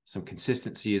some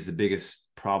consistency is the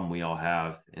biggest problem we all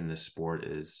have in this sport.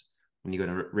 Is when you go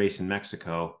to race in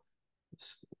Mexico,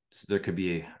 there could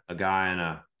be a guy on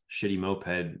a shitty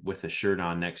moped with a shirt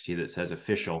on next to you that says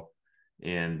official,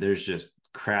 and there's just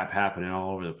crap happening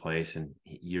all over the place, and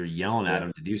you're yelling at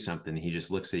him to do something. He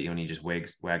just looks at you and he just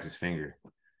wags his finger.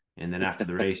 And then after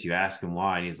the race, you ask him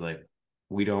why, and he's like,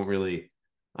 we don't really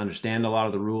understand a lot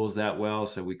of the rules that well,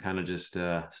 so we kind of just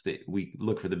we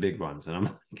look for the big ones. And I'm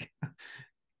like,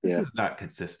 this is not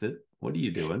consistent. What are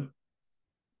you doing?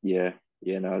 No,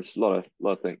 there's a lot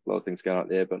of things going on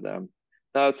there, but no,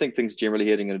 I think things are generally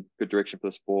heading in a good direction for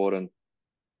the sport. And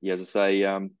yeah, as I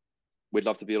say, we'd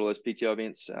love to be at all those PTO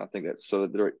events. I think that's sort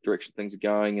of the direction things are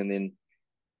going. And then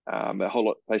a whole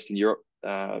lot based in Europe.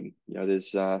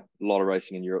 There's a lot of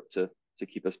racing in Europe to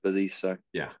keep us busy. So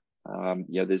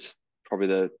there's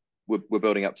probably we're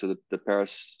building up to the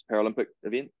Paris Paralympic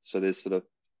event. So there's sort of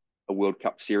a World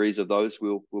Cup series of those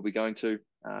we'll be going to.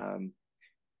 A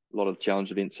lot of the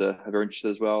challenge events are very interested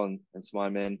as well, and some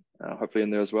Ironman hopefully in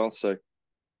there as well. So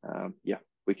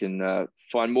we can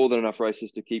find more than enough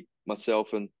races to keep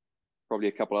myself and probably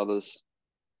a couple others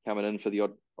coming in for the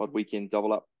odd weekend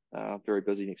double up very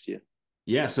busy next year.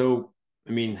 Yeah, so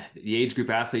I mean, the age group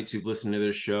athletes who've listened to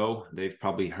this show, they've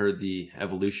probably heard the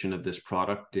evolution of this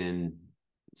product and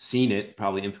seen it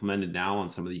probably implemented now on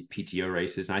some of the PTO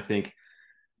races. And I think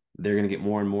they're going to get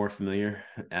more and more familiar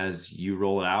as you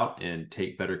roll it out and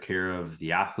take better care of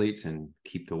the athletes and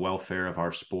keep the welfare of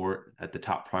our sport at the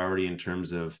top priority in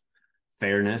terms of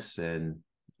fairness and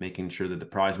making sure that the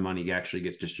prize money actually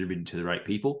gets distributed to the right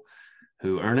people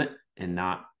who earn it and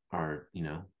not are,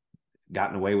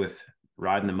 gotten away with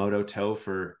riding the moto tow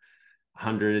for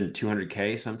 100 and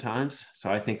 200K sometimes. So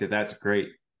I think that that's a great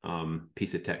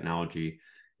piece of technology.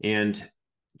 And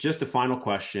just a final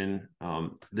question,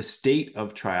 the state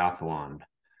of triathlon,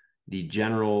 the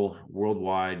general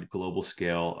worldwide global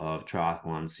scale of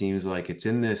triathlon seems like it's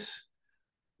in this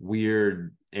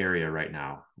weird area right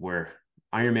now where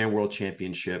Ironman World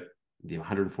Championship, the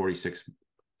 146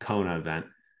 Kona event,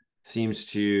 seems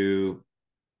to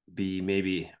be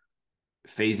maybe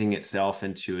phasing itself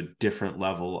into a different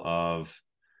level of,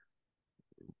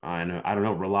 I don't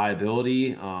know,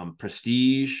 reliability,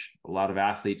 prestige. A lot of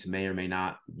athletes may or may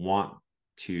not want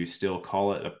to still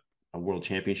call it a world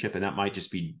championship, and that might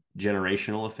just be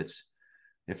generational if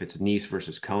it's Nice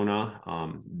versus Kona.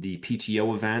 The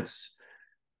PTO events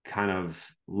kind of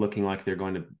looking like they're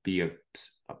going to be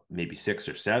maybe 6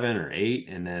 or 7 or 8,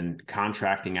 and then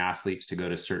contracting athletes to go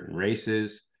to certain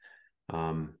races.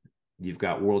 You've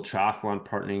got World Triathlon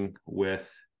partnering with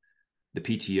the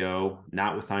PTO,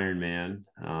 not with Ironman.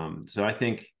 So I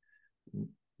think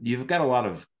you've got a lot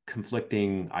of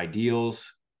conflicting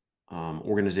ideals,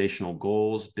 organizational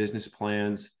goals, business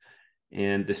plans,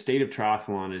 and the state of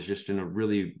triathlon is just in a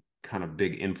really kind of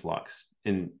big influx,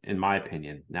 in my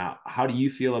opinion. Now, how do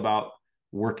you feel about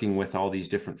working with all these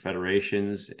different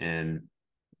federations and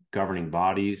governing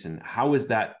bodies, and how has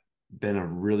that been a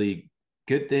really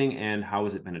good thing, and how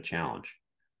has it been a challenge?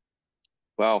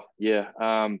 Well, yeah.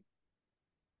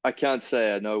 I can't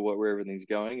say I know where everything's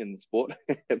going in the sport,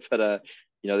 but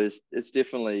it's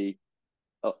definitely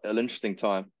an interesting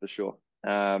time for sure.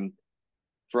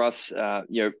 For us,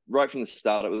 right from the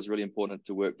start, it was really important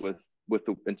to work with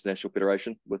the International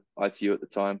Federation, with ITU at the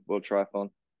time, World Triathlon,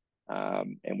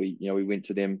 and we went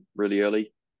to them really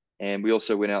early, and we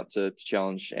also went out to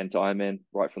challenge and to Ironman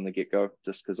right from the get go,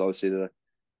 just because obviously the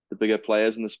bigger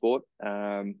players in the sport,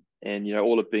 and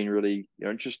all have been really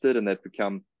interested, and they've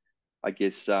become, I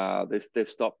guess, they've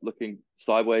stopped looking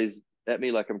sideways at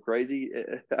me like I'm crazy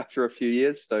after a few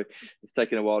years. So it's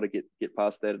taken a while to get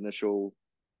past that initial,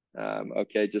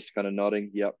 okay, just kind of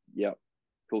nodding, yep,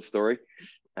 cool story.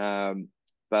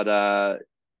 But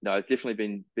no, it's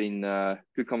definitely been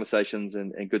good conversations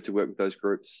and good to work with those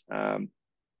groups. And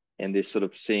they're sort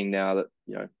of seeing now that,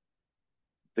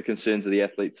 the concerns of the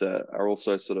athletes are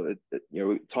also sort of,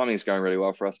 timing is going really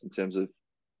well for us in terms of,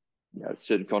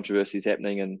 certain controversies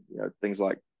happening, and, things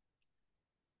like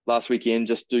last weekend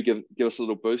just do give us a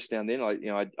little boost down then.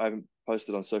 I haven't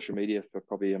posted on social media for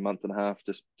probably a month and a half,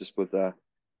 just with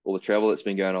all the travel that's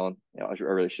been going on. I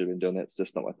really should have been doing that. It's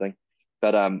just not my thing.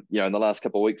 But in the last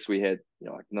couple of weeks we had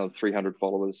like another 300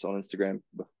 followers on Instagram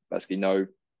with basically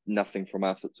nothing from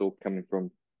us. It's all coming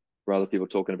from other people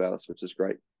talking about us, which is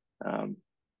great.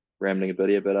 Rambling a bit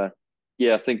here, but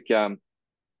yeah, I think hey,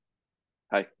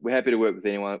 we're happy to work with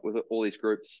anyone, with all these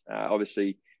groups.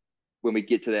 Obviously, when we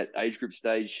get to that age group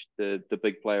stage, the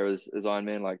big player is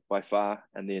Ironman, like by far,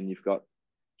 and then you've got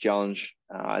Challenge,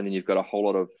 and then you've got a whole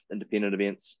lot of independent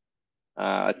events.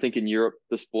 I think in Europe,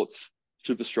 the sport's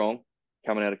super strong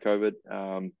coming out of COVID.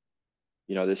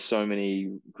 There's so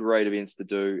many great events to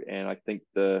do, and I think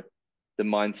the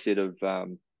mindset of I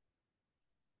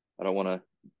don't want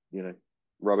to,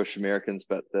 rubbish Americans,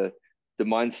 but the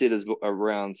mindset is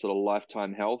around sort of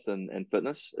lifetime health and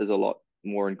fitness is a lot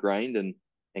more ingrained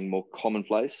and more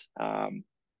commonplace. And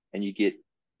you get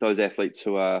those athletes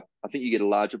who are, I think you get a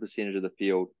larger percentage of the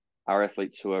field are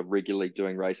athletes who are regularly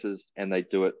doing races, and they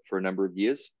do it for a number of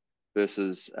years,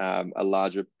 versus a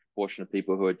larger proportion of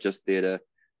people who are just there to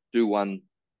do one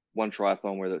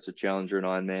triathlon, whether it's a Challenger, an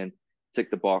Ironman, tick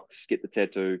the box, get the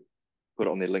tattoo, put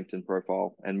it on their LinkedIn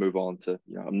profile, and move on to,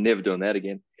 I'm never doing that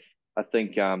again. I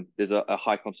think there's a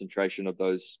high concentration of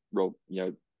those real,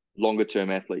 longer term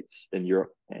athletes in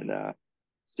Europe, and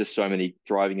it's just so many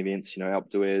thriving events. Alpe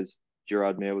d'Huez,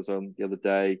 Gerard Mayer was on the other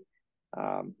day.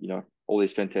 All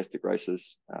these fantastic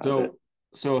races.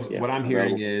 What I'm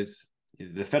hearing is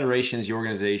the federations, the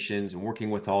organizations, and working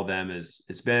with all them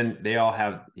they all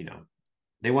have,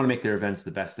 they want to make their events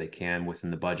the best they can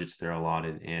within the budgets they're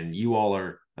allotted, and you all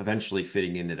are eventually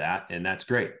fitting into that, and that's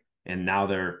great. And now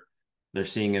they're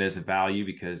seeing it as a value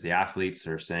because the athletes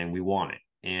are saying we want it.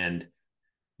 And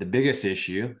the biggest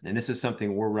issue, and this is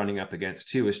something we're running up against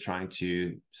too, is trying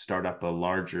to start up a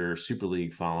larger super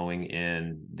league following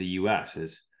in the US.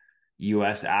 Is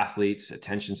US athletes'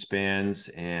 attention spans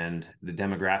and the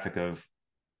demographic of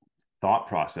thought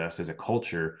process as a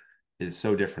culture is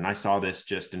so different. I saw this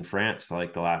just in France,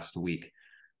 like the last week,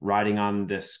 riding on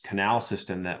this canal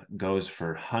system that goes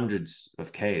for hundreds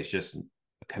of Ks, just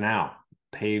a canal,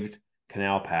 paved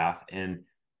canal path. And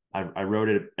I rode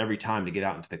it every time to get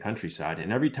out into the countryside.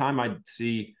 And every time I'd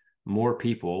see more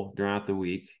people throughout the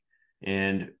week,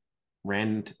 and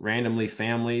randomly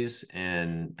families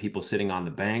and people sitting on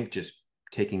the bank, just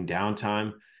taking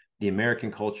downtime. The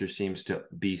American culture seems to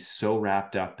be so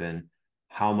wrapped up in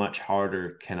how much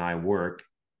harder can I work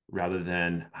rather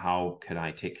than how can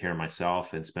I take care of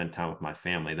myself and spend time with my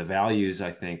family. The values,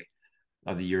 I think,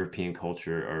 of the European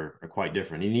culture are quite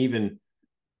different. And even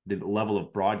the level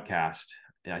of broadcast,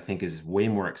 I think, is way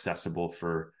more accessible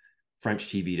for French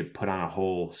TV to put on a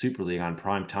whole Super League on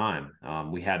prime time.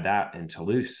 We had that in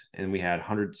Toulouse, and we had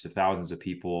hundreds of thousands of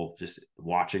people just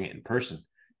watching it in person.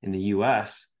 In the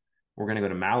US, we're going to go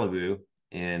to Malibu,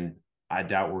 and I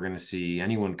doubt we're going to see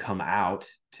anyone come out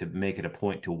to make it a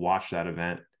point to watch that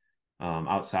event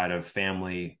outside of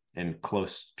family and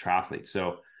close triathletes.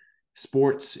 So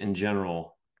sports in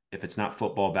general, if it's not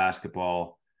football,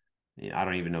 basketball, I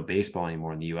don't even know baseball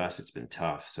anymore in the US, it's been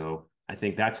tough. So I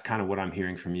think that's kind of what I'm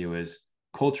hearing from you is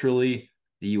culturally,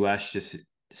 the US just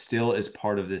still is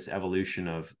part of this evolution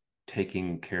of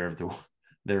taking care of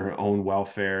their own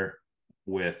welfare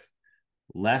with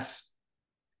less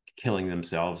killing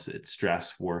themselves. It's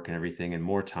stress, work, and everything, and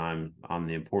more time on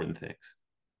the important things.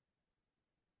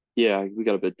 Yeah, we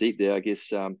got a bit deep there, I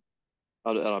guess. I'm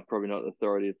probably not the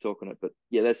authority to talk on it, but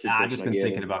yeah, that's the I've just been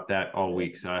thinking and, about that all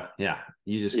week. So yeah,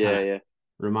 you just yeah, kind of yeah.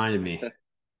 reminded me.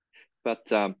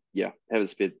 But yeah, haven't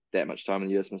spent that much time in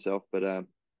the US myself, but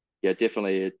yeah,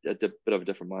 definitely a bit of a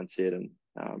different mindset, and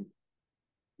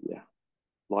yeah,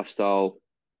 lifestyle,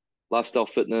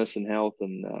 fitness and health,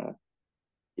 and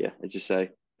yeah, as you say,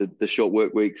 the short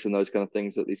work weeks and those kind of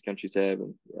things that these countries have,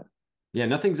 and Yeah,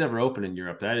 nothing's ever open in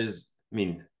Europe. That is, I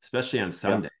mean, especially on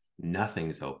Sunday,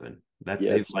 nothing's open. That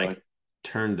yeah, they've it's like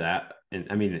turned that, and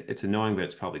I mean, it's annoying, but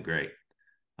it's probably great.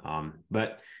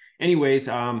 But anyways,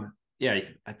 yeah, I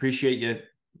appreciate you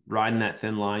riding that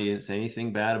thin line. You didn't say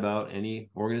anything bad about any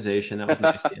organization. That was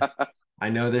nice of you. I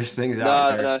know there's things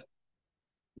out there.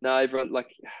 No, everyone,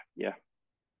 like, yeah,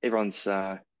 everyone's.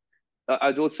 I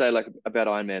would say, like, about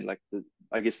Ironman, like,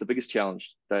 I guess the biggest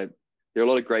challenge, there are a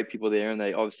lot of great people there, and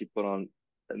they obviously put on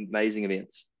amazing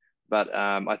events. But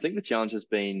I think the challenge has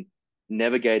been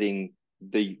navigating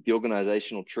the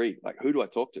organizational tree. Like, who do I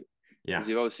talk to? Yeah. Because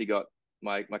you've obviously got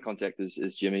my contact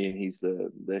is Jimmy, and he's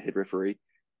the head referee.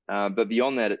 But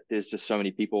beyond that, there's just so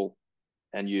many people.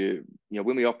 And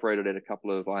when we operated at a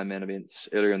couple of Ironman events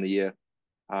earlier in the year,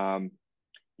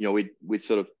 we'd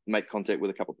sort of make contact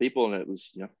with a couple of people, and it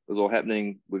was all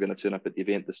happening. We're going to turn up at the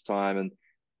event this time,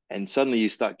 and suddenly I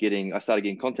started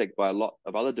getting contacted by a lot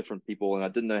of other different people, and I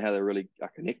didn't know how they really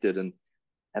are connected, and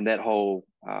that whole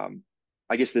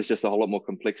I guess there's just a whole lot more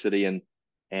complexity and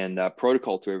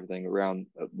protocol to everything around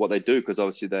what they do, because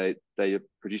obviously they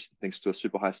produce things to a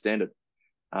super high standard.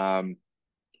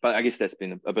 But I guess that's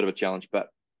been a bit of a challenge. But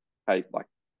hey, like,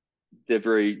 they're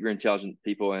very intelligent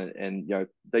people, and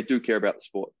they do care about the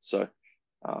sport. So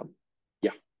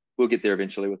yeah, we'll get there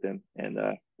eventually with them, and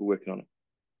we're working on it.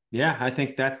 Yeah, I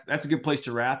think that's a good place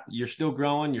to wrap. You're still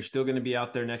growing. You're still going to be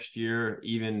out there next year,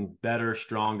 even better,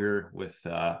 stronger, with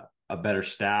a better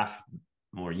staff,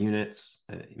 more units.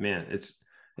 Man,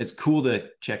 it's cool to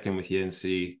check in with you and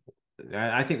see.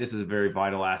 I think this is a very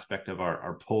vital aspect of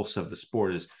our pulse of the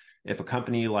sport, is if a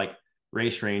company like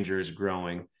Race Ranger is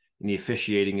growing and the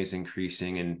officiating is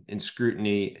increasing, and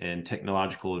scrutiny and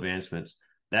technological advancements,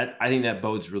 that I think that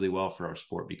bodes really well for our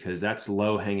sport, because that's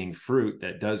low hanging fruit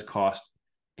that does cost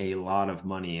a lot of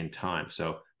money and time.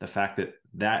 So the fact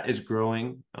that is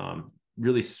growing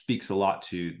really speaks a lot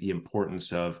to the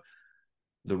importance of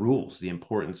the rules, the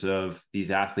importance of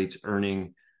these athletes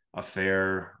earning a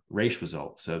fair race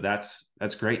result. So that's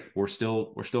great. We're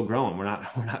still growing. We're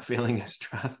not failing as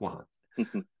triathlons.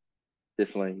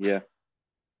 Definitely. Yeah.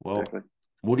 Well, definitely.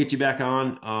 We'll get you back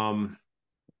on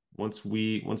once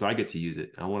I get to use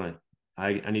it.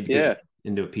 I need to get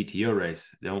into a PTO race.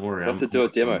 Don't worry. We'll have to do a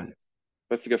demo.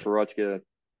 We have to go for a ride together.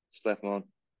 Slap them on.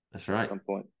 That's right. At some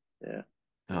point. Yeah.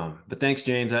 But thanks,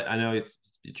 James. I know it's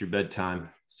your bedtime,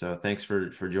 so thanks for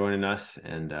joining us,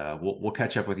 and we'll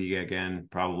catch up with you again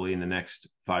probably in the next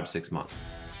 5-6 months.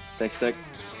 Thanks, Nick.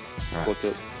 All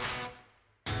right.